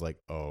playing, and I was like,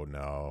 oh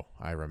no,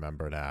 I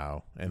remember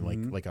now, and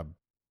Mhm. like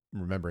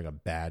remembering a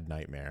bad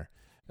nightmare.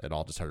 it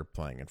all just started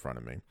playing in front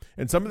of me.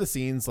 And some of the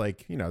scenes,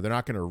 like, you know, they're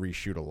not going to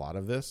reshoot a lot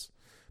of this,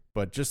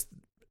 but just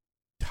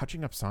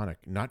touching up Sonic,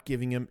 not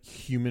giving him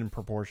human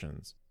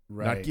proportions,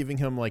 not giving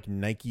him like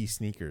Nike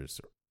sneakers,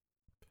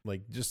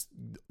 like just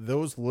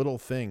those little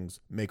things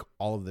make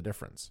all of the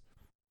difference.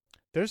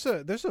 There's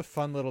a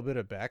fun little bit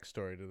of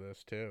backstory to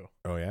this too.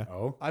 Oh yeah,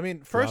 Oh, I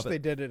mean, first they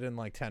did it in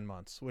like 10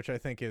 months, which I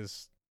think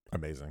is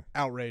amazing.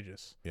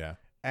 outrageous. Yeah.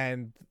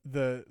 And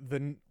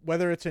the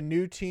whether it's a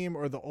new team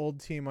or the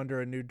old team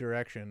under a new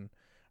direction,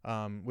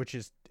 which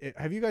is,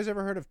 have you guys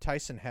ever heard of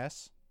Tyson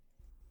Hess?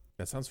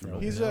 That sounds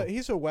familiar.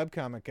 He's a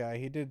webcomic guy.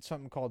 He did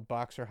something called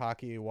Boxer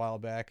Hockey a while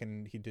back,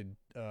 and he did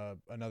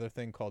another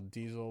thing called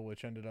Diesel,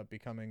 which ended up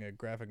becoming a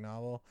graphic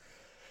novel.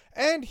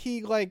 And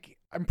he, like,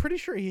 I'm pretty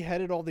sure he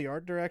headed all the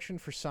art direction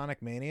for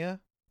Sonic Mania,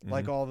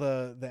 like all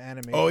the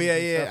animation. Oh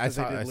yeah. I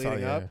saw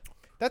leading up.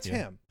 That's Yeah.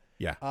 him.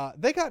 Yeah.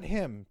 They got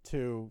him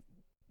to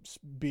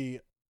be,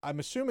 I'm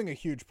assuming, a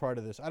huge part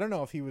of this. I don't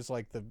know if he was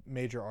like the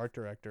major art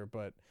director,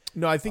 but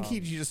No, I think he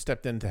just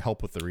stepped in to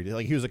help with the redesign.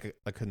 Like he was like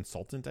a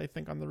consultant, I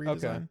think, on the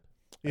redesign.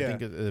 Yeah. I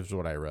think it is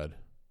what I read.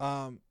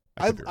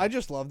 I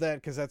just love that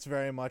because that's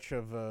very much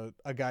of a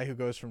guy who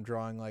goes from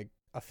drawing like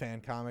a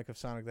fan comic of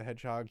Sonic the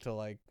Hedgehog to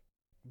like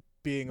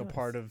being a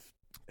part of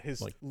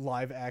his Like-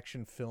 live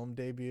action film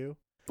debut.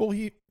 Well,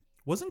 he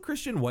Wasn't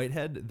Christian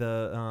Whitehead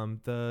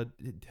the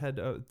head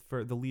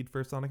for the lead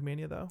for Sonic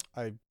Mania though?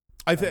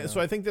 I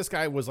think this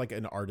guy was like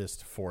an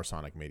artist for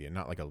Sonic Mania,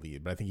 not like a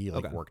lead, but I think he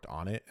like Okay. worked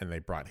on it, and they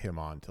brought him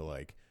on to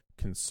like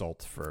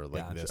consult for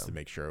like this Gotcha. to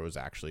make sure it was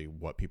actually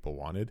what people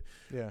wanted.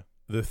 Yeah.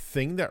 The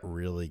thing that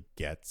really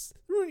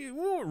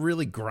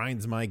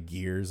grinds my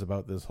gears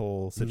about this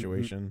whole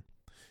situation,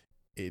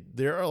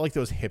 there are like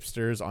those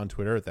hipsters on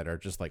Twitter that are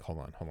just like, hold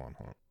on.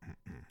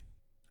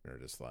 They're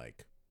just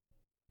like,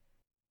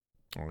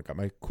 oh, I got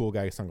my cool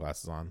guy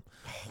sunglasses on.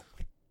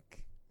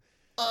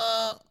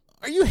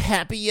 Are you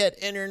happy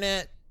yet,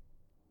 internet?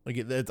 Like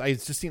I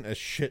just seen a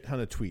shit ton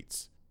of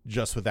tweets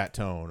just with that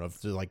tone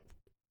of like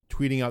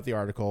tweeting out the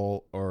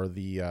article or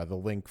the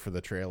link for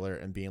the trailer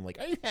and being like,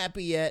 "Are you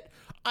happy yet?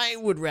 I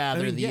would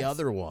rather the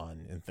other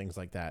one," and things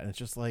like that. And it's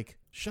just like,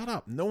 shut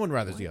up. No one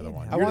rathers the other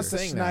one. I You're want just the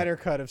saying Snyder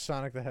cut of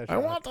Sonic the that.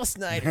 Hedgehog. I want the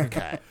Snyder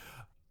cut.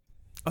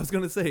 I was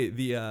gonna say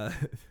the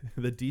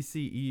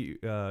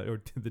DCE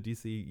or the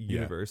DC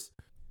universe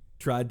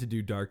tried to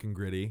do dark and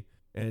gritty,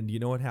 and you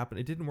know what happened?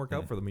 It didn't work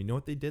out for them. You know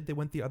what they did? They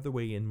went the other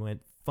way and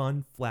went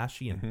fun,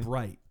 flashy, and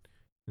bright.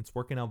 It's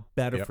working out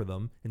better for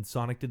them. And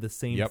Sonic did the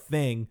same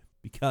thing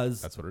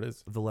because That's what it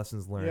is. of the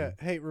lessons learned. Yeah.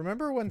 Hey,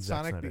 remember when Zack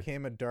Sonic Snyder.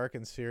 became a dark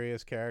and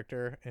serious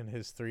character in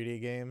his 3D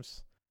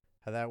games?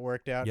 How that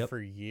worked out for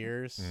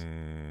years?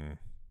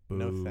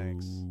 No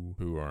thanks.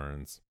 Who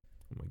earns?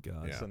 Oh my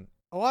god. Yeah. Listen,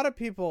 a lot of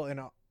people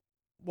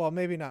well,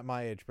 maybe not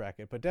my age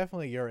bracket, but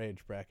definitely your age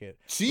bracket.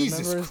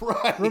 Jesus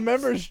Christ!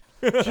 Remembers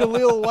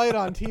Jaleel White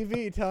on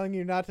TV telling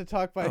you not to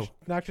talk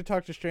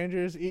to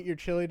strangers, eat your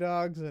chili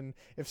dogs, and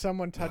if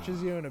someone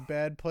touches you in a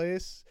bad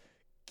place,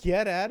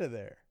 get out of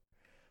there.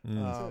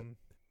 I'm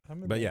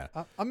in But there.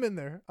 I'm in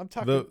there. I'm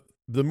talking.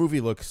 The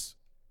movie looks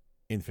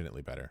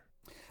infinitely better.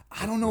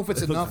 I don't know if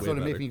it's It looks enough way though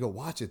to better. make me go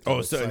watch it. Though. Oh,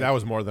 It's so like- that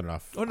was more than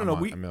enough. Oh, no,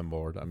 I'm on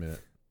board. I'm in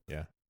it.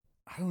 Yeah.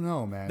 I don't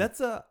know, man. That's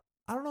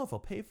I don't know if I'll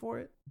pay for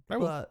it. I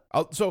will. But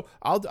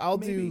I'll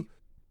maybe do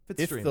if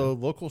it's if streaming. the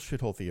local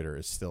shithole theater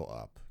is still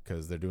up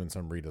because they're doing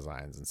some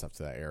redesigns and stuff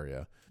to that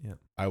area. Yeah.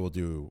 I will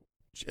do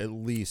at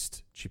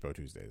least Cheapo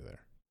Tuesday there.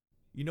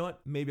 You know what?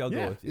 Maybe I'll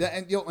go with you.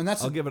 Yeah, and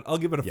that's I'll give it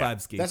a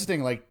 5 ski. that's the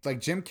thing. Like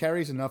Jim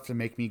Carrey's enough to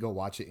make me go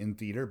watch it in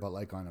theater, but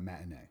like on a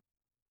matinee.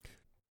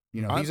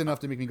 You know, he's enough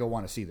to make me go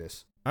want to see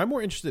this. I'm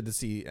more interested to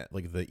see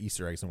like the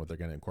Easter eggs and what they're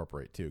going to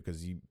incorporate too,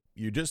 because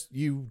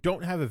you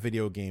don't have a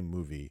video game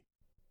movie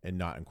and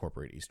not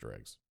incorporate Easter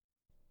eggs.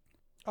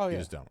 oh You yeah.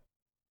 just don't.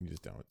 You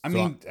just don't. I So,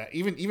 mean,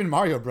 even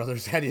Mario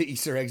Brothers had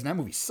Easter eggs, and that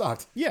movie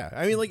sucked. yeah.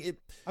 I mean, like it.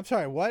 I'm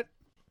sorry. What?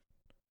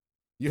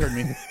 You heard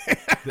me.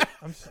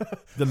 I'm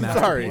the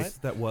Sorry. masterpiece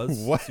that was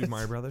What? Super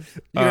Mario Brothers.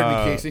 You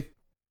heard me, Casey.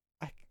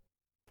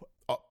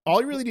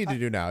 All you really need to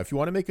do now, if you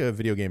want to make a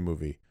video game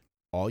movie,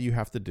 all you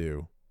have to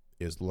do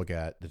is look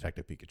at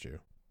Detective Pikachu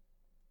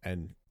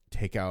and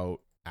take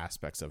out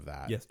aspects of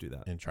that Yes, do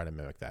that. and try to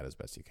mimic that as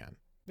best you can.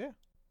 Yeah.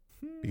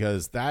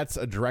 Because that's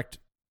a direct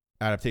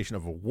adaptation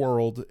of a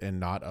world and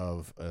not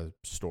of a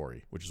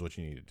story, which is what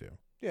you need to do.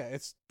 Yeah,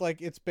 it's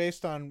like it's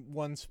based on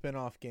one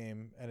spin-off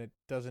game, and it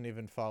doesn't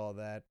even follow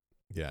that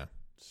Yeah.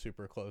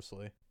 super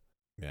closely.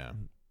 Yeah.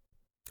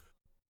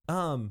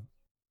 So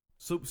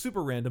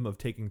super random of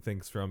taking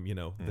things from, the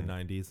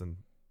 90s and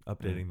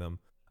updating them.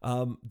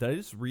 Did I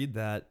just read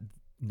that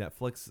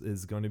Netflix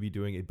is going to be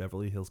doing a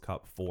Beverly Hills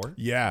Cop 4?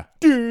 Yeah.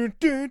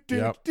 Interesting.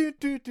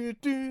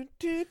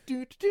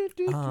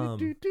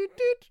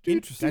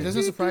 That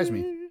doesn't surprise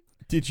me.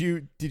 Did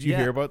you Yeah.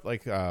 hear about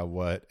like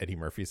what Eddie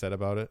Murphy said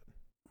about it?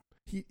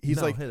 He's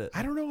No, like, hit it.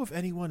 I don't know if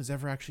anyone has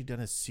ever actually done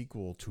a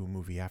sequel to a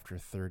movie after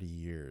 30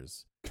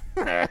 years.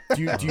 do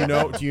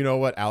you know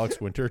what Alex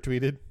Winter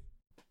tweeted?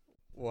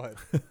 What?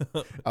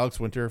 Alex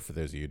Winter, for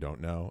those of you who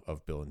don't know,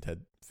 of Bill and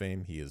Ted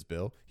fame, he is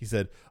Bill. He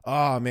said,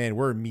 "Oh man,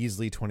 we're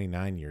measly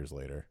 29 years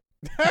later."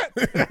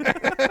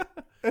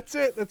 That's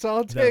it. That's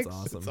all it takes. That's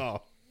awesome. That's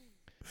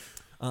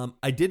all.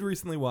 I did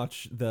recently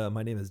watch the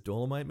My Name Is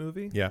Dolomite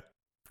movie. Yeah.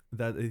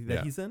 That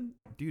Yeah. he's in.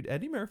 Dude,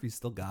 Eddie Murphy's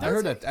still got I it.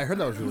 heard that. I heard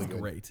that was It really was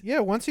good. great. Yeah,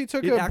 once he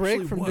took It a break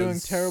actually from doing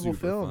was terrible super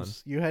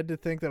films, you had to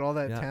think that all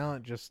that Yeah.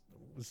 talent just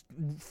was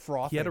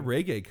frothing. He had a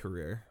reggae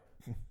career.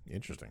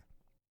 Interesting.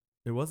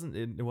 It wasn't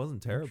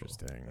terrible.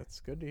 Interesting. That's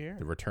good to hear.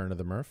 The return of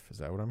the Murph. Is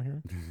that what I'm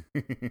hearing?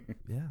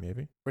 Yeah.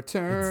 Maybe.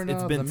 Return.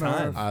 It's of been the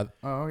time. Murph.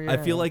 Oh yeah. I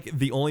feel like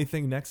the only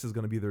thing next is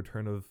going to be the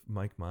return of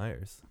Mike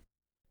Myers.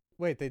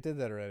 Wait, they did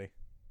that already.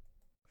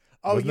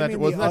 Oh, Wasn't you that- mean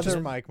wasn't the that other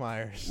just- Mike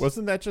Myers?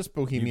 Wasn't that just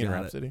Bohemian got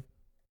it. Rhapsody?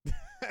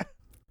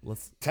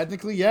 Let's.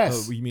 technically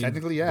yes. Oh, you mean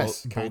technically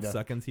yes. Both kinda.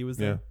 seconds he was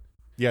Yeah. there.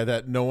 Yeah,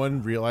 that no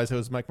one realized it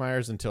was Mike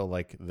Myers until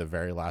like the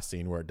very last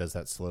scene where it does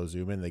that slow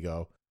zoom in. They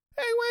go,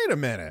 "Hey, wait a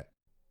minute,"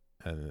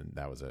 and then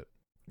that was it.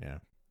 Yeah.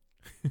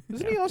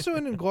 Isn't he also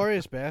in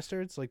Inglorious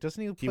Bastards? Like,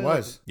 doesn't he play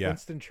was. like Yeah.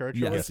 Winston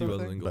Churchill or Yes, he was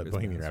something? in But Inglourious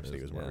Bohemian Basterds,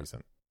 Rhapsody was more yeah.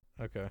 recent.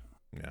 Okay.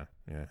 Yeah,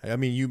 yeah. I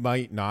mean, you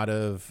might not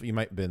have. You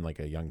might have been like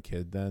a young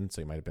kid then,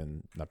 so you might have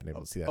been not been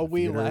able to see that. A in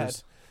wee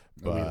theaters,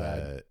 lad. A wee But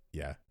lad.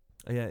 yeah,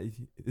 Yeah,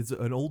 it's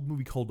an old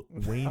movie called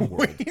Wayne World.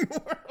 Wayne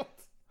World.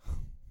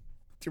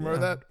 Do you remember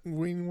that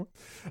Wayne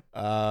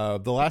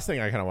World? The last thing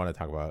I kind of want to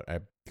talk about, I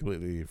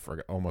completely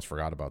almost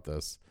forgot about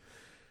this.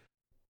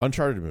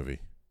 Uncharted movie.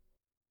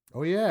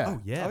 Oh yeah.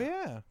 Oh yeah. Oh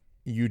yeah.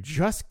 You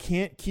just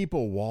can't keep a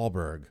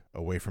Wahlberg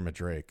away from a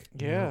Drake.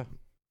 Yeah.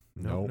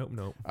 Nope.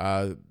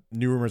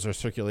 New rumors are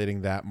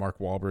circulating that Mark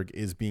Wahlberg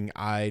is being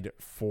eyed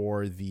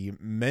for the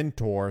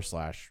mentor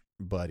 /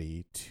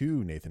 buddy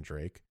to Nathan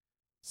Drake,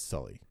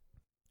 Sully.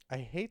 I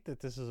hate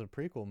that this is a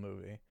prequel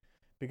movie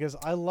because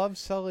I love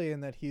Sully in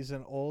that he's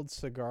an old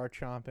cigar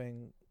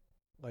chomping,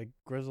 like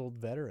grizzled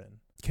veteran.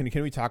 Can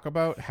we talk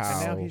about how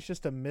And now he's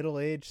just a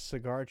middle-aged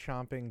cigar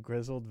chomping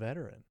grizzled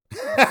veteran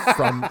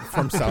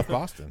from South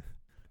Boston?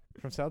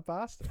 from South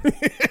Boston.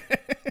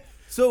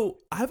 So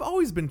I've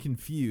always been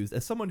confused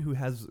as someone who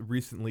has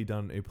recently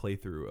done a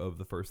playthrough of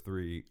the first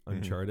 3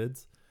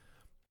 Uncharted's.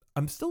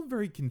 I'm still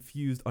very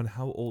confused on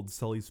how old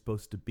Sully's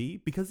supposed to be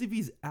because if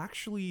he's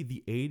actually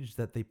the age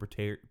that they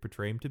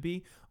portray him to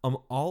be,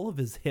 all of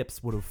his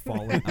hips would have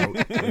fallen out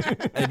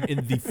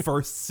in the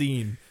first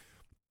scene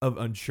of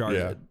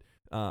Uncharted.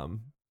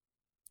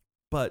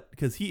 But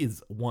because he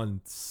is one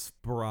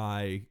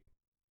spry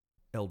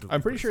elderly.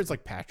 I'm pretty sure person. it's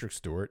like Patrick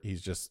Stewart.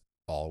 He's just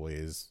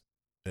always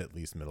at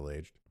least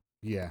middle-aged.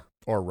 Yeah.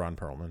 Or Ron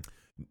Perlman.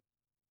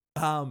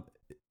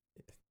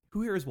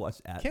 Who here has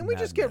watched at Can't we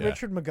Mad just get Men?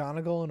 Richard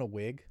McGonigal in a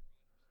wig?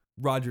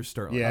 Roger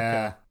Sterling?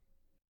 Yeah.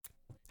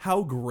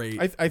 How great?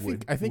 I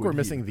think would we're he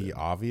missing have the been?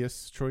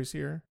 obvious choice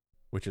here,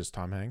 which is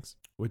Tom Hanks.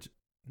 Which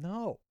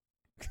No.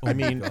 oh I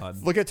my mean,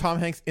 God. look at Tom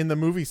Hanks in the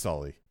movie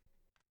Sully.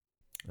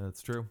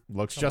 That's true.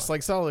 Looks Come just on.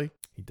 like Sully.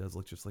 He does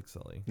look just like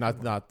Sully.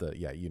 Not the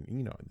you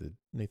know the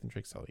Nathan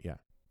Drake Sully. Yeah,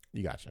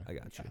 you gotcha. I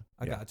got you. Yeah.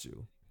 I Yeah. got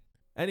you.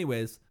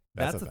 Anyways,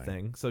 That's that's a a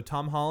thing. thing. So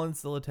Tom Holland's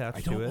still attached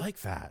I to don't it, like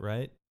that.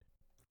 right?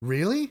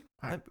 Really?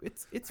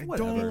 It's I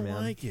whatever, don't man.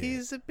 like it.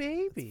 He's a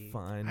baby.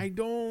 Fine. I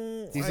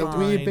don't. He's I, a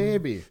wee Fine.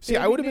 baby. see.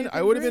 I Baby would have been. I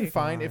Nathan would have been Drake.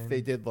 fine if Fine.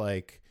 they did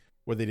like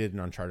what they did in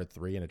Uncharted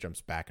 3, and it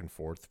jumps back and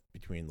forth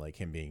between like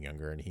him being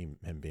younger and him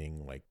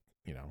being like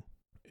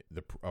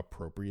the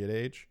appropriate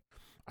age.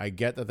 I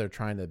get that they're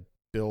trying to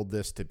build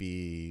this to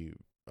be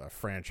a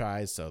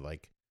franchise, so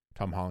like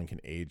Tom Holland can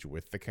age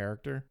with the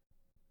character,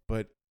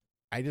 but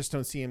I just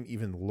don't see him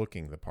even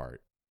looking the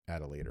part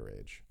at a later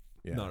age.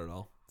 Yeah. Not at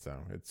all. So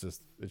it's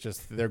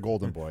just their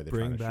golden boy. They're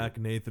Bring trying to back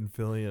shoot. Nathan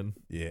Fillion.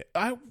 Yeah,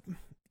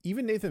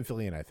 even Nathan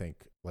Fillion. I think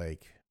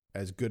like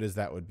as good as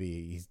that would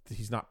be,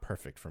 he's not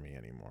perfect for me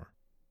anymore.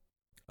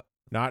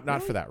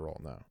 Not for that role.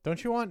 No.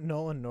 Don't you want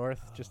Nolan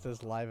North just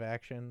as live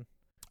action?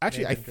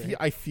 Actually, Nathan Drake.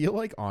 I feel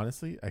like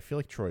honestly, I feel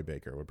like Troy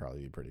Baker would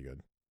probably be pretty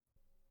good.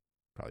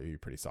 Probably be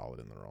pretty solid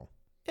in the role.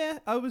 Yeah,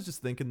 I was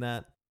just thinking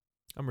that.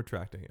 I'm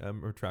retracting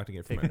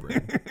it from my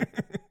brain.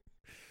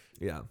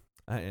 Yeah,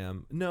 I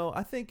am. No,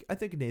 I think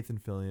Nathan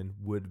Fillion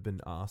would have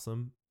been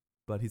awesome,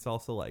 but he's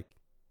also like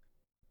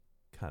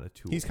kind of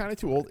too. He's old. kind of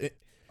too old.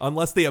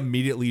 Unless they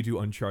immediately do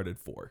Uncharted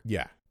 4.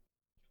 Yeah.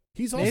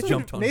 He's also Nathan-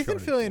 jumped on Nathan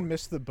Uncharted Fillion 4.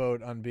 missed the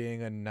boat on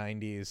being a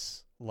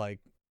 '90s like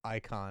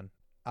icon,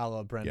 a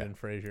la Brendan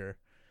Fraser.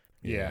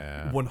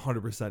 yeah.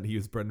 100% he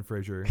is Brendan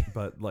Fraser,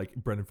 but like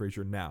Brendan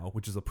Fraser now,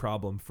 which is a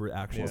problem for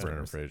actual Poor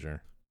Brendan stars.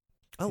 Fraser.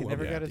 I he love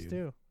never that got his dude.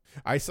 due.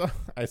 I saw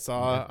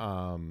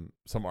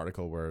some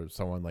article where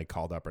someone like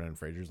called up Brendan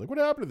Fraser's like, what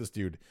happened to this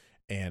dude?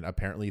 And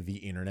apparently the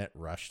internet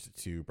rushed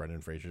to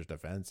Brendan Fraser's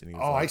defense, and he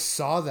was Oh, I like,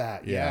 saw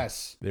that. Yeah.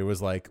 Yes. It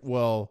was like,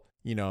 well,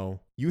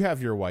 you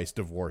have your wife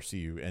divorce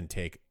you and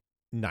take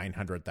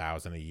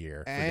 $900,000 a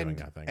year for doing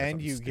nothing, or and something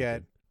you stupid.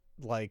 get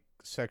like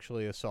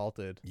sexually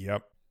assaulted.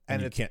 Yep,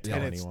 And you it's can't tell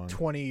and anyone. it's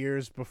 20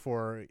 years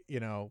before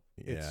it's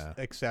Yeah.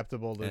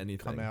 acceptable to Anything.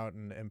 come out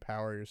and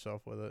empower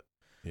yourself with it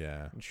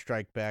Yeah, and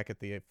strike back at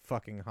the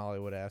fucking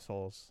Hollywood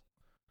assholes.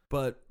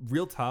 But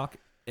real talk,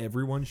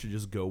 everyone should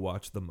just go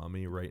watch The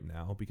Mummy right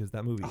now because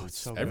that movie Oh, is it's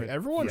so good.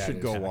 Everyone Yeah, should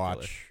it go is.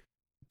 watch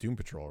Doom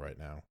Patrol right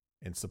now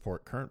and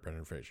support current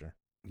Brendan Fraser.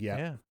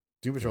 Yeah.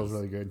 Doom Patrol is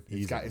really good.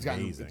 He's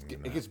amazing in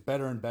It that. gets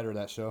better and better,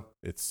 that show.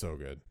 It's so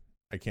good.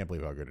 I can't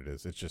believe how good it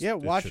is. It's just Yeah,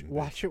 it watch shouldn't be.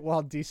 it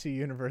while DC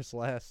Universe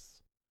lasts.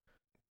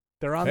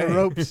 They're on Hey. the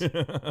ropes.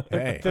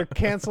 Hey. They're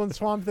canceling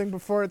Swamp Thing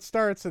before it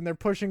starts, and they're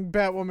pushing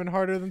Batwoman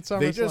harder than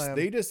SummerSlam.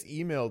 They just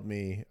emailed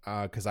me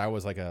because I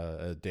was like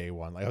a day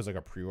one. I was like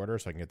a pre-order,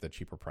 so I can get the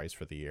cheaper price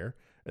for the year.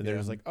 And they're Yeah.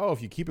 just like, "Oh,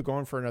 if you keep it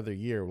going for another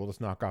year, we'll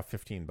just knock off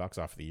 $15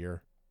 off the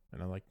year."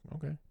 And I'm like,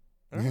 "Okay,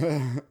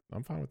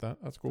 I'm fine with that.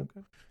 That's cool.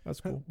 Okay.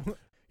 That's cool."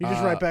 You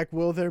just write back,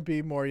 will there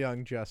be more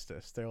Young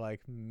Justice? They're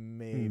like,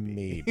 maybe.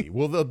 Maybe.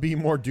 Will there be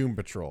more Doom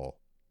Patrol?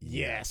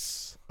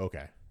 Yes.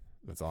 Okay.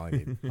 That's all I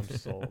need. I'm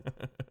sold.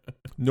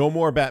 No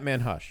more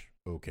Batman Hush.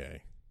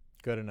 Okay.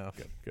 Good enough.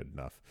 Good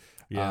enough.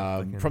 Yeah,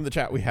 I can- From the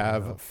chat, we I can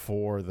have help.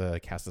 for the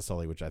cast of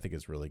Sully, which I think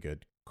is really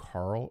good,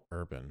 Carl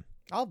Urban.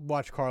 I'll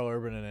watch Carl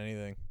Urban in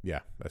anything. Yeah,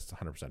 that's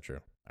 100%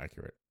 true.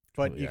 Accurate.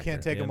 But Totally you can't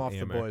accurate. take him And off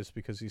Amber. The Boys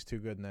because he's too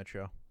good in that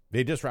show.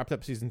 They just wrapped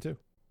up season 2.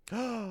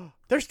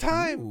 There's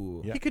time.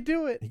 Ooh. Yeah. He could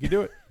do it. He could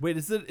do it. Wait,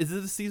 is it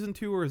a season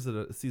 2 or is it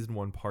a season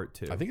 1 part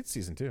 2? I think it's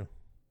season 2.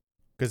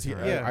 Because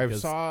Yeah, I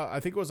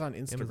think it was on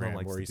Instagram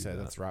likes where to he do said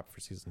that. it's wrapped for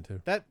season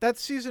 2. That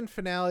season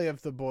finale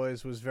of The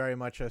Boys was very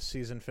much a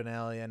season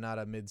finale and not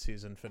a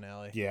mid-season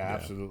finale. Yeah, Yeah.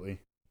 absolutely.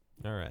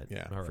 All right.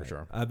 Yeah, all for right.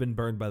 sure. I've been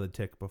burned by the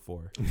tick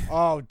before.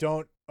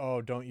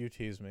 Don't you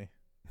tease me.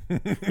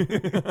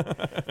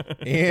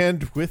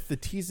 And with the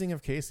teasing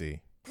of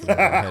Casey, we'll go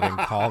ahead and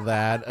call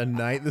that a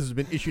night. This has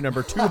been issue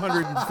number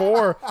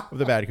 204 of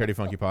the Bad Cardi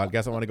Funky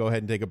Podcast. I want to go ahead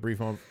and take a brief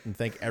moment and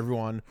thank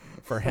everyone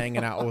for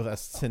hanging out with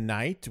us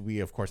tonight. We,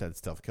 of course, had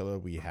Stealth Killer.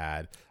 We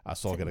had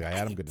Soul Good Guy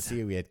Adam. Good to see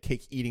you. We had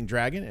Cake Eating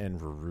Dragon and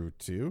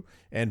Rutu.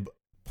 And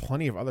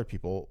plenty of other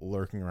people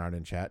lurking around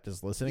in chat,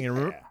 just listening.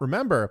 And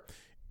remember,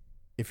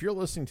 if you're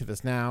listening to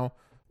this now,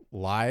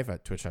 live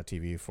at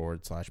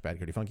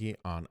twitch.tv/BadCardyFunky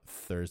on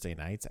Thursday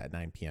nights at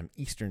 9 p.m.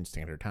 Eastern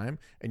Standard Time,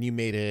 and you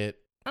made it,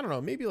 I don't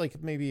know,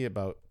 maybe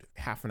about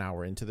half an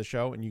hour into the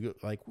show, and you go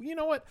like, well, you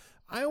know what?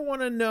 I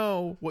want to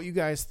know what you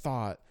guys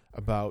thought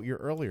about your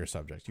earlier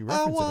subject. You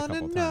referenced it a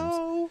couple of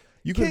times.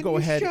 You can go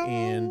ahead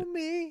and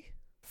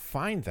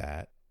find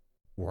that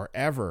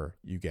wherever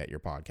you get your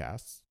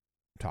podcasts.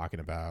 I'm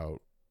talking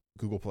about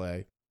Google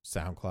Play,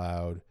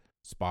 SoundCloud,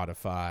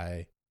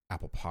 Spotify,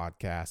 Apple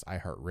Podcasts,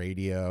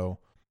 iHeartRadio.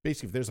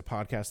 Basically, if there's a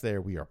podcast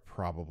there, we are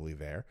probably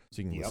there.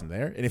 So you can listen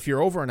there. And if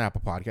you're over on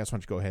Apple Podcasts, why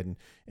don't you go ahead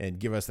and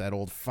give us that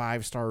old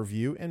 5-star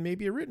review and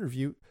maybe a written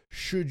review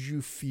should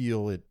you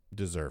feel it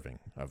deserving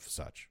of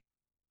such.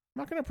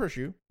 I'm not going to push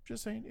you.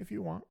 Just saying if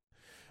you want.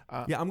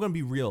 Yeah, I'm going to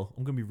be real.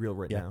 I'm going to be real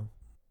right Yeah. now.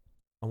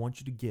 I want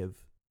you to give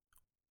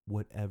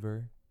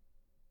whatever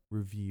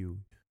review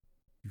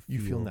You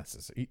feel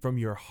necessary. from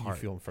your You heart.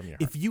 feel from your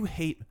heart. If you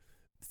hate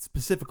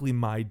specifically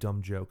my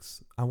dumb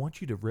jokes, I want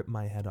you to rip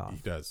my head off.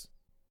 He does.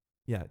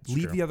 Yeah, It's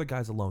leave true. the other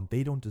guys alone.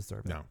 They don't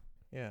deserve it. No.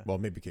 Yeah. Well,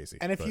 maybe Casey.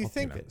 And if but, you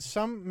think know.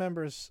 some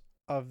members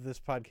of this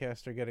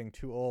podcast are getting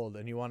too old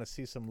and you want to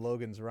see some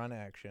Logan's Run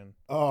action,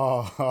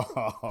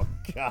 Oh,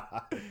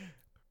 God.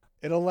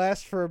 it'll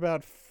last for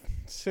about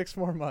 6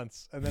 more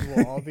months, and then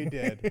we'll all be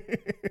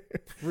dead.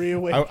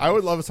 Reawaken. I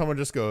would love if someone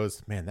just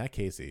goes, man, that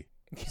Casey,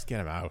 just get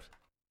him out.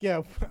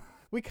 Yeah,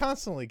 we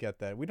constantly get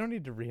that. We don't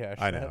need to rehash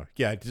I that. know.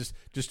 Yeah, just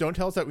don't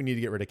tell us that we need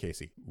to get rid of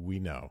Casey. We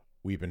know.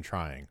 We've been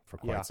trying for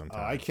quite Yeah. some Oh,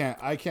 time.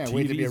 I can't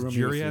wait to be a TV's roomie with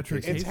you, geriatric Casey.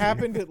 It's Casey.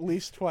 happened at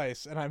least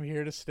twice, and I'm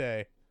here to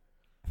stay.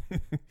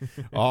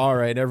 All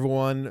right,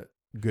 everyone.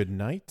 Good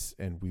night,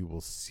 and we will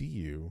see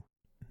you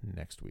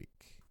next week.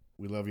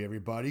 We love you,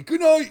 everybody.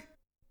 Good night.